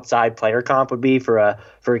best outside player comp would be for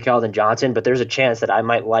Keldon Johnson, but there's a chance that I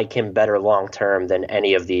might like him better long-term than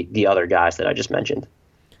any of the other guys that I just mentioned.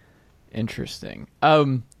 Interesting.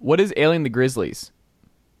 What is ailing the Grizzlies?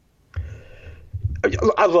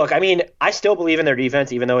 Look, I mean, I still believe in their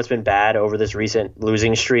defense, even though it's been bad over this recent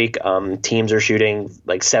losing streak. Teams are shooting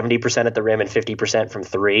like 70% at the rim and 50% from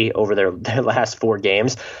three over their last 4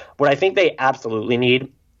 games. What I think they absolutely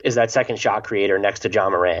need is that second shot creator next to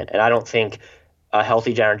John Morant. And I don't think a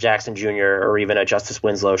healthy Jaren Jackson Jr. or even a Justice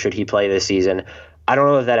Winslow, should he play this season, I don't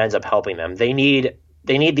know if that ends up helping them. They need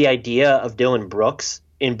the idea of Dylan Brooks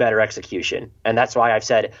in better execution. And that's why I've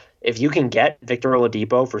said, if you can get Victor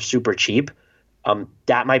Oladipo for super cheap,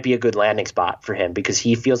 that might be a good landing spot for him because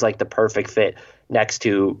he feels like the perfect fit next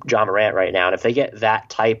to John Morant right now. And if they get that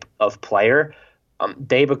type of player,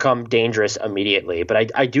 they become dangerous immediately.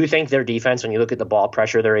 But I do think their defense, when you look at the ball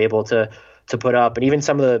pressure they're able to put up, and even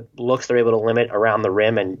some of the looks they're able to limit around the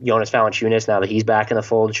rim, and Jonas Valanciunas, now that he's back in the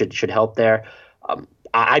fold, should help there.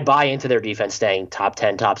 I buy into their defense staying top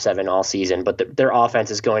 10, top 7 all season, but their offense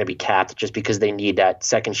is going to be capped just because they need that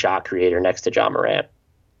second shot creator next to John Morant.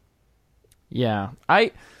 Yeah,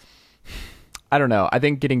 I don't know. I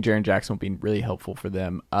think getting Jaren Jackson will be really helpful for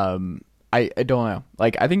them. I don't know.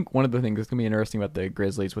 Like, I think one of the things that's going to be interesting about the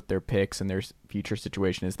Grizzlies with their picks and their future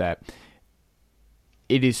situation is that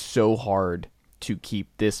it is so hard to keep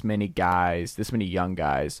this many young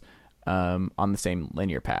guys on the same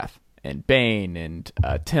linear path. And Bane and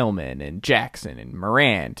Tillman and Jackson and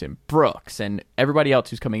Morant and Brooks and everybody else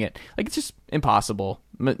who's coming in. Like, it's just impossible.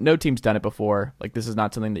 No team's done it before. Like, this is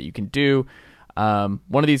not something that you can do. One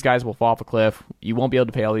of these guys will fall off a cliff. You won't be able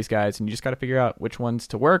to pay all these guys, and you just got to figure out which ones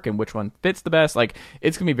to work and which one fits the best. Like,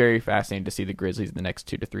 it's going to be very fascinating to see the Grizzlies in the next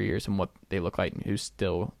 2 to 3 years and what they look like and who's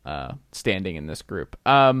still standing in this group.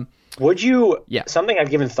 Would you, yeah, something I've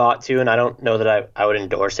given thought to, and I don't know that I would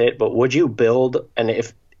endorse it, but would you build, and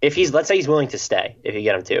if he's, let's say he's willing to stay, if you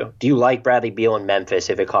get him to, do you like Bradley Beal in Memphis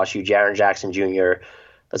if it costs you Jaren Jackson Jr.,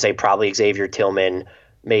 let's say probably Xavier Tillman,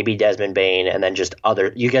 maybe Desmond Bane, and then just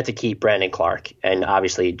other. You get to keep Brandon Clark and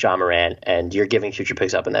obviously John Morant, and you're giving future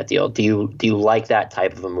picks up in that deal. Do you like that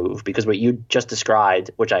type of a move? Because what you just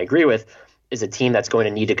described, which I agree with, is a team that's going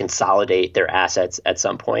to need to consolidate their assets at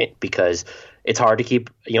some point, because it's hard to keep,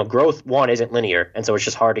 growth, one, isn't linear, and so it's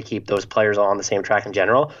just hard to keep those players all on the same track in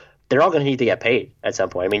general. They're all going to need to get paid at some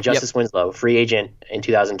point. I mean, Justice Winslow, free agent in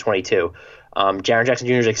 2022. Jaren Jackson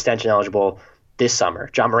Jr. is extension eligible this summer.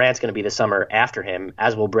 John Morant's going to be the summer after him,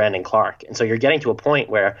 as will Brandon Clark. And so you're getting to a point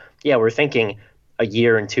where, we're thinking a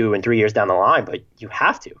year and 2 and 3 years down the line, but you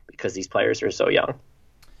have to, because these players are so young.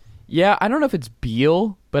 Yeah, I don't know if it's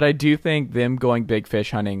Beal, but I do think them going big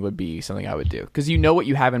fish hunting would be something I would do, because you know what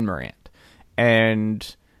you have in Morant.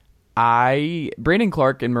 And Brandon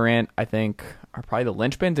Clark and Morant, I think, are probably the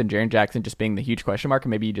linchpins, and Jaren Jackson just being the huge question mark, and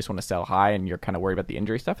maybe you just want to sell high and you're kind of worried about the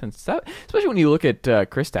injury stuff and stuff, especially when you look at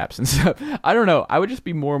Kristaps and stuff. I don't know. I would just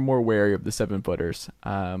be more and more wary of the 7-footers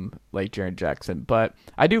like Jaren Jackson, but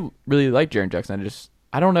I do really like Jaren Jackson.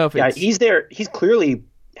 I don't know if it's... he's there. He's clearly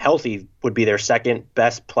healthy, would be their second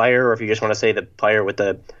best player, or if you just want to say the player with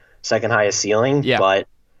the second highest ceiling. Yeah. But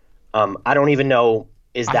I don't even know,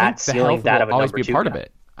 is that ceiling that of a number 2 be a part of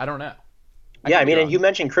it? I don't know. And you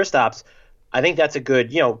mentioned Kristaps. I think that's a good,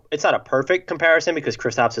 it's not a perfect comparison, because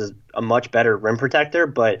Kristaps is a much better rim protector,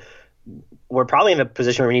 but we're probably in a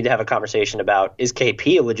position where we need to have a conversation about, is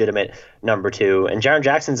KP a legitimate number 2? And Jaren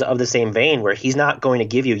Jackson's of the same vein, where he's not going to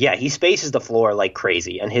give you, he spaces the floor like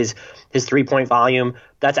crazy, and his 3-point volume,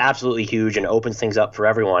 that's absolutely huge and opens things up for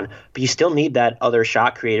everyone. But you still need that other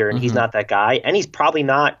shot creator, and he's not that guy, and he's probably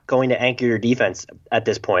not going to anchor your defense at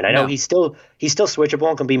this point. I know he's still switchable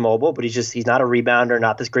and can be mobile, but he's not a rebounder,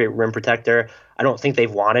 not this great rim protector. I don't think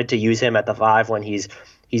they've wanted to use him at the 5 when he's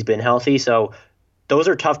been healthy. So those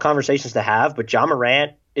are tough conversations to have, but John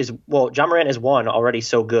Morant is, 1, already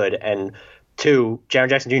so good, and 2, Jaren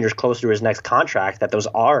Jackson Jr. is close to his next contract, that those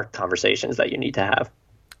are conversations that you need to have.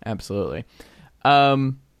 Absolutely.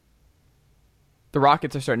 The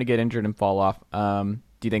Rockets are starting to get injured and fall off. Do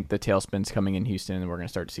you think the tailspin's coming in Houston, and we're going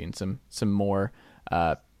to start seeing some more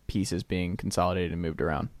pieces being consolidated and moved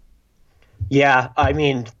around? Yeah, I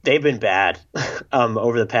mean, they've been bad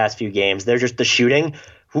over the past few games. They're just the shooting.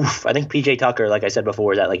 I think PJ Tucker, like I said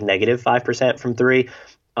before, is at like negative 5% from 3.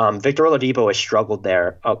 Victor Oladipo has struggled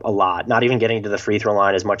there a lot, not even getting to the free throw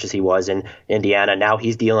line as much as he was in Indiana. Now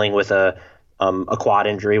he's dealing with a quad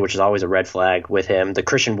injury, which is always a red flag with him. The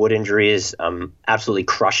Christian Wood injury is absolutely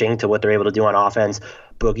crushing to what they're able to do on offense.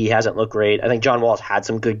 Boogie hasn't looked great. I think John Wall's had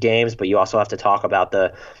some good games, but you also have to talk about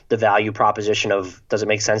the value proposition of, does it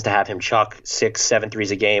make sense to have him chuck 6-7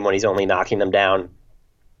 threes a game when he's only knocking them down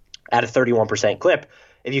at a 31% clip?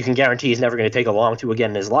 If you can guarantee he's never going to take a long 2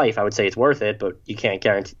 again in his life, I would say it's worth it, but you can't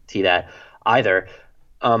guarantee that either.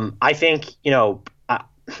 I think,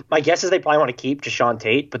 my guess is they probably want to keep Deshaun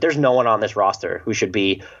Tate, but there's no one on this roster who should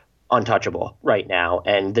be untouchable right now.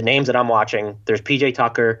 And the names that I'm watching, there's PJ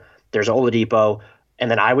Tucker, there's Oladipo,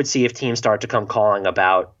 and then I would see if teams start to come calling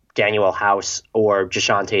about Daniel House or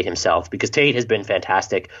Deshaun Tate himself, because Tate has been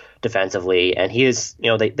fantastic defensively, and he is,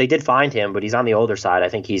 they did find him, but he's on the older side. I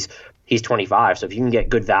think he's 25. So if you can get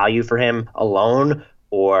good value for him alone,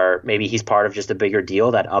 or maybe he's part of just a bigger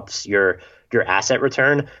deal that ups your asset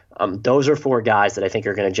return, those are 4 guys that I think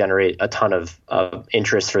are going to generate a ton of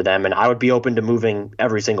interest for them. And I would be open to moving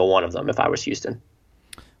every single one of them if I was Houston.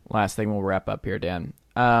 Last thing, we'll wrap up here, Dan.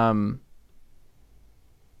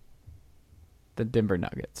 The Denver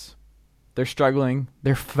Nuggets. They're struggling.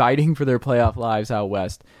 They're fighting for their playoff lives out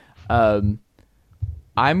west.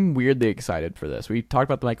 I'm weirdly excited for this. We talked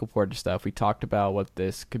about the Michael Porter stuff. We talked about what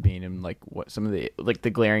this could mean, and like what some of the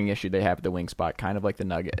glaring issue they have at the wing spot, kind of like the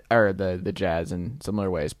Nugget or the Jazz in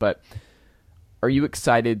similar ways. But are you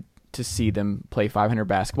excited to see them play 500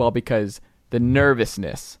 basketball? Because the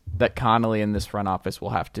nervousness that Connolly and this front office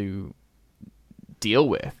will have to deal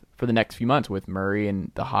with for the next few months, with Murray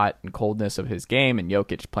and the hot and coldness of his game, and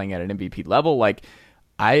Jokic playing at an MVP level, like,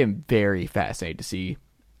 I am very fascinated to see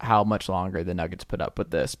how much longer the Nuggets put up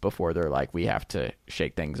with this before they're like, we have to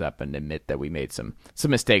shake things up and admit that we made some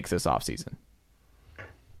mistakes this offseason.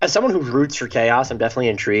 As someone who roots for chaos, I'm definitely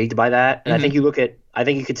intrigued by that. And I think you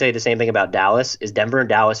could say the same thing about Dallas. Is Denver and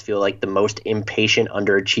Dallas feel like the most impatient,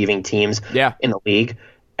 underachieving teams in the league.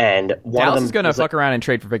 And one Dallas of them is going to fuck around and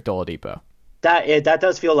trade for Victor Oladipo. That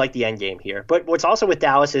does feel like the end game here. But what's also with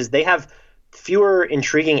Dallas is they have fewer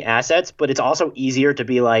intriguing assets, but it's also easier to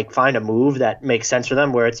be like, find a move that makes sense for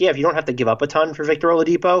them, where it's, if you don't have to give up a ton for Victor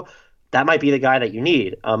Oladipo, that might be the guy that you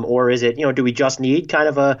need. Or is it, do we just need kind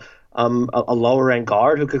of a a lower end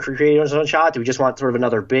guard who could create his own shot? Do we just want sort of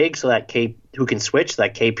another big so that who can switch, so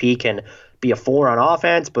that KP can be a 4 on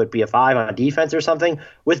offense but be a 5 on defense or something?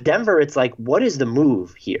 With Denver, it's like, what is the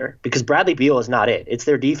move here? Because Bradley Beal is not it. It's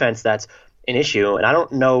their defense that's an issue, and I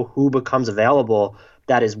don't know who becomes available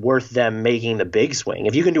that is worth them making the big swing.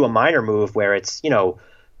 If you can do a minor move where it's,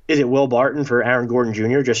 is it Will Barton for Aaron Gordon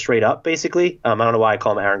Jr. just straight up, basically? I don't know why I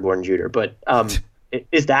call him Aaron Gordon Jr., but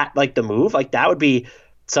is that like the move? Like, that would be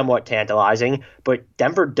somewhat tantalizing, but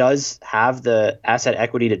Denver does have the asset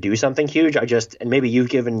equity to do something huge. And maybe you've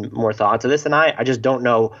given more thought to this than I just don't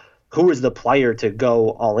know who is the player to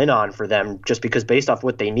go all in on for them, just because based off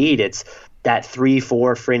what they need, it's that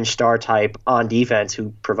 3-4 fringe star type on defense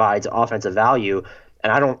who provides offensive value.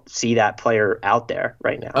 And I don't see that player out there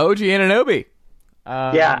right now. OG Anunoby.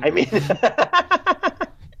 Yeah, I mean,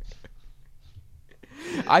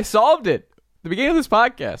 I solved it. The beginning of this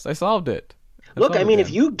podcast, I solved it. Look, I mean, if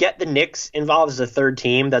you get the Knicks involved as a third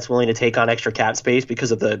team that's willing to take on extra cap space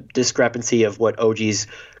because of the discrepancy of what OG's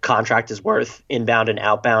contract is worth inbound and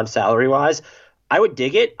outbound salary-wise, I would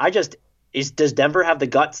dig it. Does Denver have the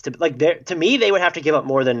guts to, like, to me, they would have to give up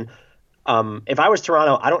more than, if I was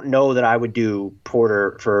Toronto, I don't know that I would do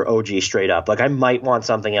Porter for OG straight up. Like, I might want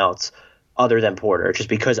something else other than Porter, just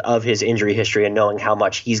because of his injury history and knowing how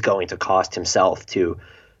much he's going to cost himself to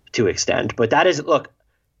extend. But that is, look,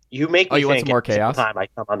 you make me you want think some more every single chaos? time I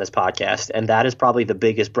come on this podcast, and that is probably the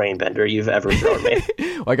biggest brain bender you've ever thrown me.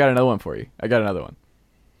 Well, I got another one for you.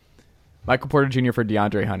 Michael Porter Jr. for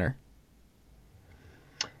DeAndre Hunter.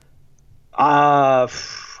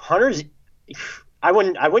 Hunter's. I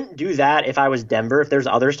wouldn't do that if I was Denver. If there's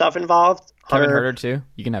other stuff involved, Kevin Huerter too.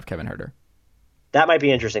 You can have Kevin Huerter. That might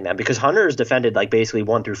be interesting then, because Hunter's defended like basically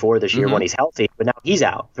 1 through 4 this year when he's healthy, but now he's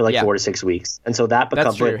out for like 4 to 6 weeks, and so that becomes.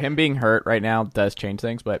 That's true. Him being hurt right now does change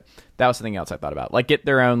things, but that was something else I thought about. Like, get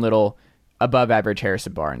their own little above average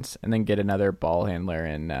Harrison Barnes, and then get another ball handler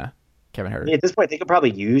in Kevin Huerter. I mean, at this point, they could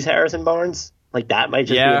probably use Harrison Barnes. Like, that might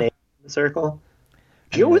just be a name in the circle.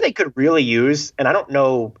 Do you know who they could really use? And I don't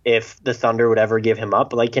know if the Thunder would ever give him up,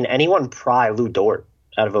 but like, can anyone pry Lou Dort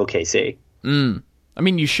out of OKC? I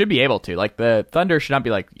mean, you should be able to. Like, the Thunder should not be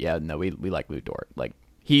like, yeah, no, we like Lou Dort. Like,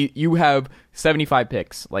 you have 75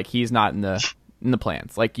 picks. Like, he's not in the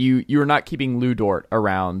plans. Like, you're not keeping Lou Dort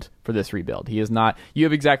around for this rebuild. He is not. You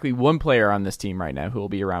have exactly one player on this team right now who will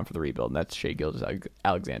be around for the rebuild, and that's Shai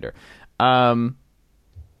Gilgeous-Alexander.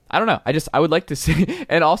 I don't know. I would like to see,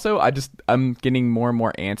 and also I'm getting more and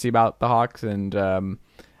more antsy about the Hawks, and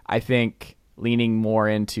I think leaning more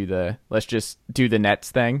into let's just do the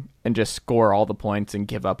Nets thing and just score all the points and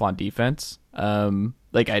give up on defense.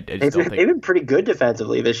 Like, I just don't think they've been pretty good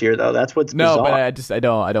defensively this year, though. That's what's bizarre. No, but I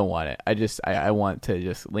don't want it. I want to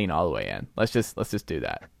just lean all the way in. Let's just do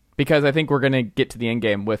that, because I think we're gonna get to the end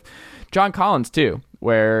game with John Collins too,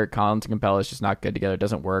 where Collins and Capella is just not good together. It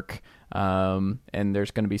doesn't work. And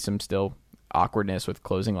there's going to be some still awkwardness with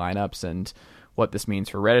closing lineups and what this means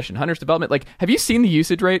for Reddish and Hunter's development. Like, have you seen the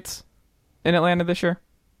usage rates in Atlanta this year?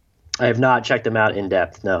 I have not checked them out in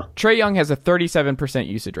depth, no. Trae Young has a 37%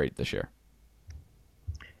 usage rate this year.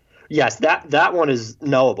 Yes, that one is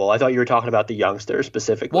knowable. I thought you were talking about the youngsters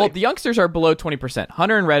specifically. Well, the youngsters are below 20%.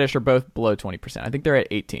 Hunter and Reddish are both below 20%. I think they're at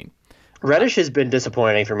 18. Reddish has been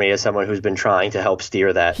disappointing for me as someone who's been trying to help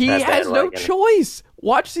steer that. He has no choice.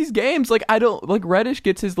 Watch these games. Like, I don't like Reddish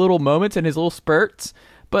gets his little moments and his little spurts,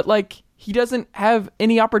 but like, he doesn't have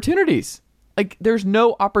any opportunities. Like, there's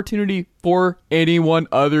no opportunity for anyone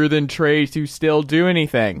other than Trae to still do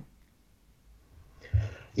anything.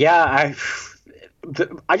 Yeah,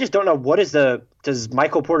 I just don't know does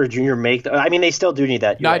Michael Porter Jr. make? I mean, they still do need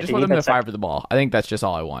that. No, I just want them to fight for the ball. I think that's just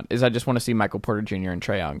all I want. I just want to see Michael Porter Jr. and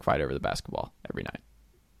Trae Young fight over the basketball every night.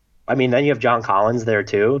 I mean, then you have John Collins there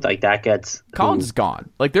too. Like, that gets Collins is gone.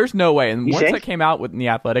 Like, there's no way. And once that came out in The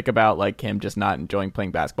Athletic about like him just not enjoying playing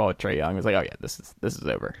basketball with Trae Young, it was like, oh yeah, this is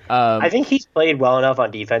over. I think he's played well enough on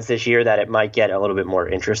defense this year that it might get a little bit more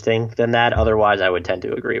interesting than that. Otherwise, I would tend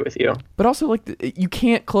to agree with you. But also, like, you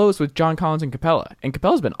can't close with John Collins and Capella, and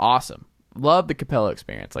Capella's been awesome. Love the Capella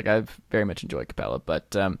experience. Like, I've very much enjoyed Capella,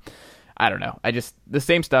 but I don't know. The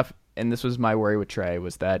same stuff, and this was my worry with Trae,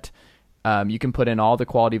 was that you can put in all the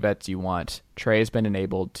quality vets you want. Trae has been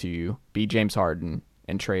enabled to be James Harden,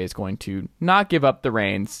 and Trae is going to not give up the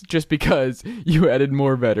reins just because you added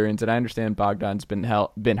more veterans. And I understand Bogdan's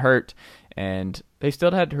been hurt, and they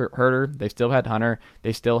still had Herter, they still had Hunter,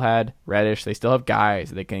 they still had Reddish, they still have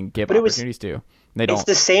guys they can give opportunities to. They don't. It's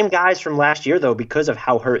the same guys from last year, though, because of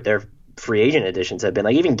how hurt their free agent additions have been.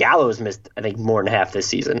 Like, even Gallo's missed, I think, more than half this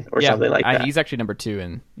season or something like that. He's actually number 2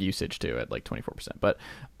 in usage too at like 24%. But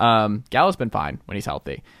Gallo's been fine when he's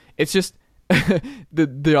healthy. it's just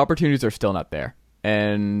the opportunities are still not there,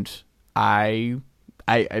 and I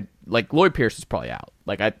like Lloyd Pierce is probably out.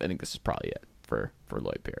 Like I think this is probably it for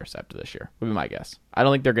Lloyd Pierce after this year, would be my guess. I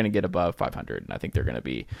don't think they're going to get above 500, and I think they're going to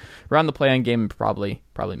be around the play-in game and probably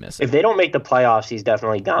miss it. If they don't make the playoffs, he's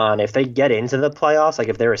definitely gone. If they get into the playoffs, like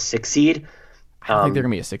if they're a 6 seed, I don't think they're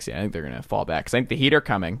going to be a 6 seed. I think they're going to fall back because I think the Heat are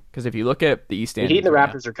coming. Because if you look at the East the Heat and the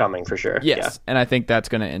Raptors are coming for sure. Yes, and I think that's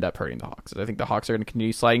going to end up hurting the Hawks. I think the Hawks are going to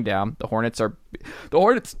continue sliding down. The Hornets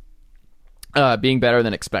being better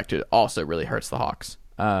than expected also really hurts the Hawks.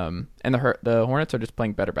 And the Hornets are just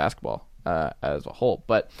playing better basketball as a whole.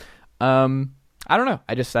 But I don't know.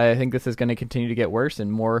 I think this is going to continue to get worse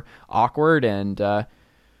and more awkward. And do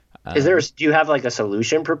you have like a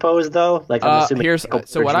solution proposed though? Like I'm assuming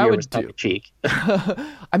so what I would do.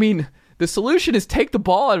 I mean, the solution is take the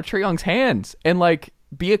ball out of Trae Young's hands and like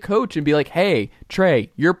be a coach and be like, hey,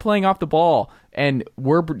 Trae, you're playing off the ball. And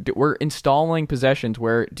we're installing possessions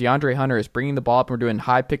where DeAndre Hunter is bringing the ball up and we're doing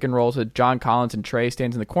high pick and rolls with John Collins, and Trae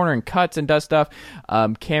stands in the corner and cuts and does stuff.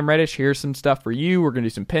 Cam Reddish, here's some stuff for you. We're going to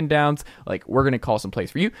do some pin downs. Like, we're going to call some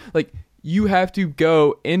plays for you. Like, you have to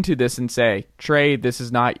go into this and say, Trae, this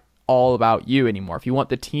is not all about you anymore. If you want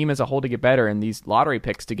the team as a whole to get better and these lottery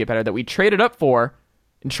picks to get better that we traded up for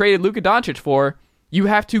and traded Luka Doncic for, you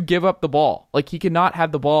have to give up the ball. Like, he cannot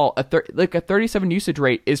have the ball. A 37 usage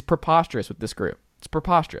rate is preposterous with this group. It's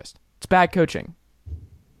preposterous. It's bad coaching.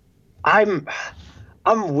 I'm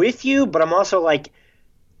with you, but I'm also like,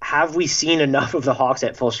 have we seen enough of the Hawks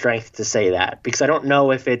at full strength to say that? Because I don't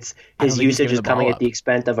know if it's his usage is coming at the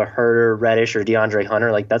expense of a Herter, Reddish, or DeAndre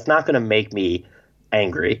Hunter. Like, that's not going to make me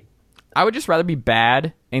angry. I would just rather be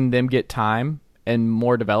bad and them get time and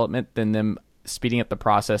more development than them speeding up the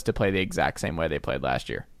process to play the exact same way they played last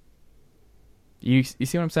year. You see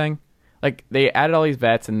what I'm saying? Like, they added all these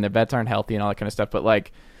vets, and the vets aren't healthy and all that kind of stuff, but,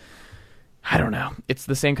 like, I don't know. It's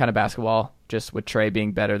the same kind of basketball, just with Trae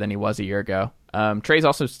being better than he was a year ago. Trae's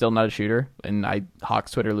also still not a shooter, and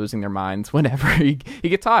Hawks Twitter losing their minds whenever he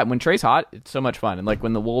gets hot. When Trae's hot, it's so much fun. And, like,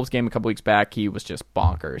 when the Wolves game a couple weeks back, he was just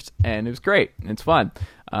bonkers, and it was great, and it's fun.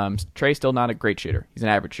 Trae's still not a great shooter. He's an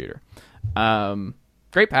average shooter.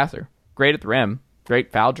 Great passer. Great at the rim,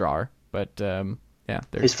 great foul drawer, but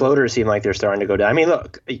his floaters seem like they're starting to go down. I mean,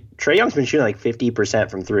 look, Trae Young's been shooting like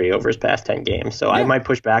 50% from three over his past 10 games, so I might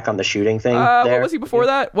push back on the shooting thing. What was he before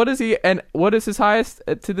that? What is he, and what is his highest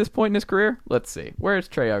to this point in his career? Let's see. Where is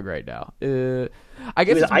Trae Young right now? I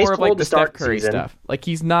guess it's more of like the Steph Curry stuff. Like,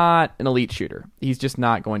 he's not an elite shooter. He's just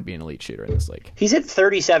not going to be an elite shooter in this league. He's at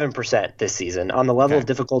 37% this season on the level of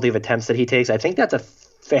difficulty of attempts that he takes. I think that's a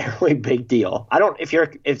fairly big deal.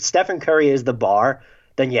 If Stephen Curry is the bar,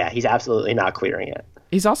 then yeah, he's absolutely not clearing it.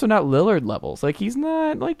 He's also not Lillard levels. Like, he's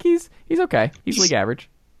not, like, he's okay. He's league average.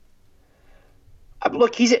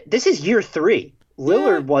 Look, this is year 3.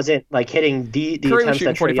 Lillard wasn't like hitting the attempts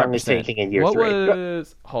that Trae Young was taking in year 3.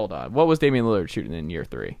 Hold on. What was Damian Lillard shooting in year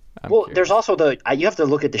 3? There's also you have to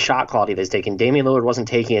look at the shot quality that's taken. Damian Lillard wasn't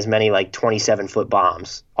taking as many like 27-foot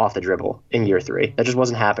bombs off the dribble in year 3. That just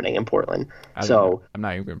wasn't happening in Portland. I'm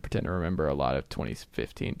not even going to pretend to remember a lot of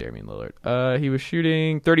 2015 Damian Lillard. He was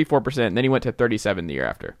shooting 34%, and then he went to 37 the year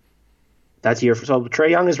after. That's so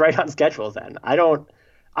Trae Young is right on schedule then.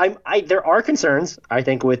 There are concerns, I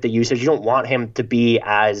think, with the usage. You don't want him to be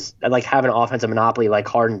as like have an offensive monopoly like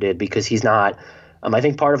Harden did, because he's not. I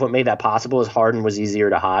think part of what made that possible is Harden was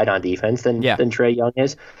easier to hide on defense than Trae Young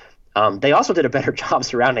is. They also did a better job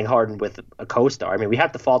surrounding Harden with a co-star. I mean, we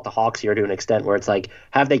have to fault the Hawks here to an extent where it's like,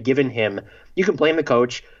 have they given him? You can blame the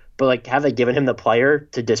coach, but like, have they given him the player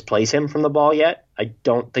to displace him from the ball yet? I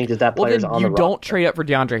don't think that player's on the roster. You don't trade up for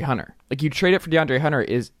DeAndre Hunter. Like, you trade up for DeAndre Hunter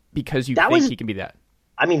is because you think he can be that.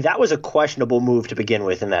 I mean, that was a questionable move to begin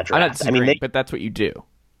with in that draft. I'm not disagreeing, but that's what you do.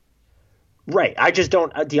 Right. I just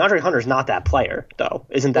don't. DeAndre Hunter's not that player, though.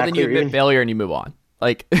 Isn't that clear? Then you admit failure and you move on.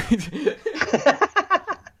 Like,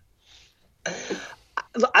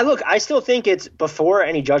 I still think it's before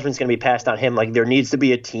any judgment's going to be passed on him. Like, there needs to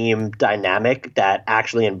be a team dynamic that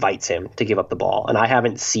actually invites him to give up the ball, and I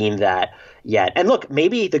haven't seen that yet. And look,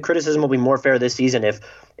 maybe the criticism will be more fair this season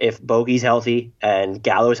if Bogey's healthy and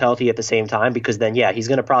Gallo's healthy at the same time, because then, yeah, he's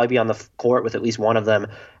going to probably be on the court with at least one of them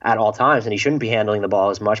at all times, and he shouldn't be handling the ball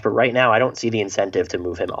as much. But right now, I don't see the incentive to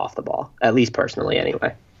move him off the ball, at least personally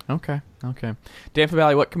anyway. Okay. Dan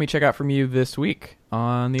Favale, what can we check out from you this week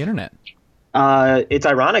on the internet? It's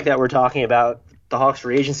ironic that we're talking about the Hawks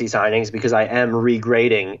free agency signings, because I am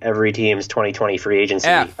regrading every team's 2020 free agency.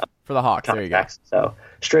 F for the Hawks. There you go. So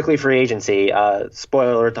strictly free agency.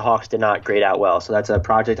 Spoiler alert, the Hawks did not grade out well. So that's a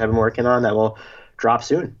project I've been working on that will drop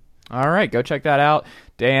soon. All right, go check that out.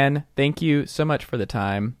 Dan, thank you so much for the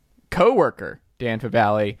time. coworker, Dan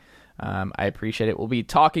Favale. I appreciate it. We'll be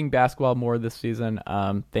talking basketball more this season.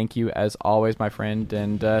 Thank you as always, my friend,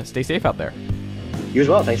 and stay safe out there. You as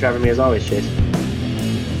well. Thanks for having me as always, Chase.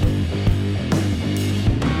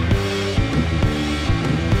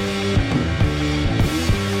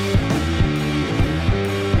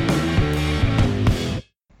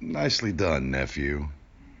 Nicely done, nephew.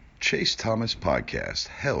 Chase Thomas Podcast.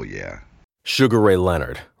 Hell yeah. Sugar Ray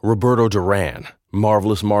Leonard, Roberto Duran,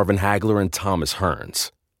 Marvelous Marvin Hagler, and Thomas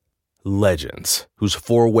Hearns. Legends, whose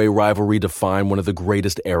four-way rivalry defined one of the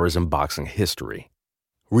greatest eras in boxing history.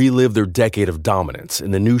 Relive their decade of dominance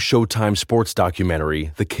in the new Showtime sports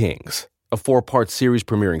documentary, The Kings, a 4-part series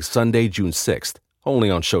premiering Sunday, June 6th, only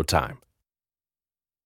on Showtime.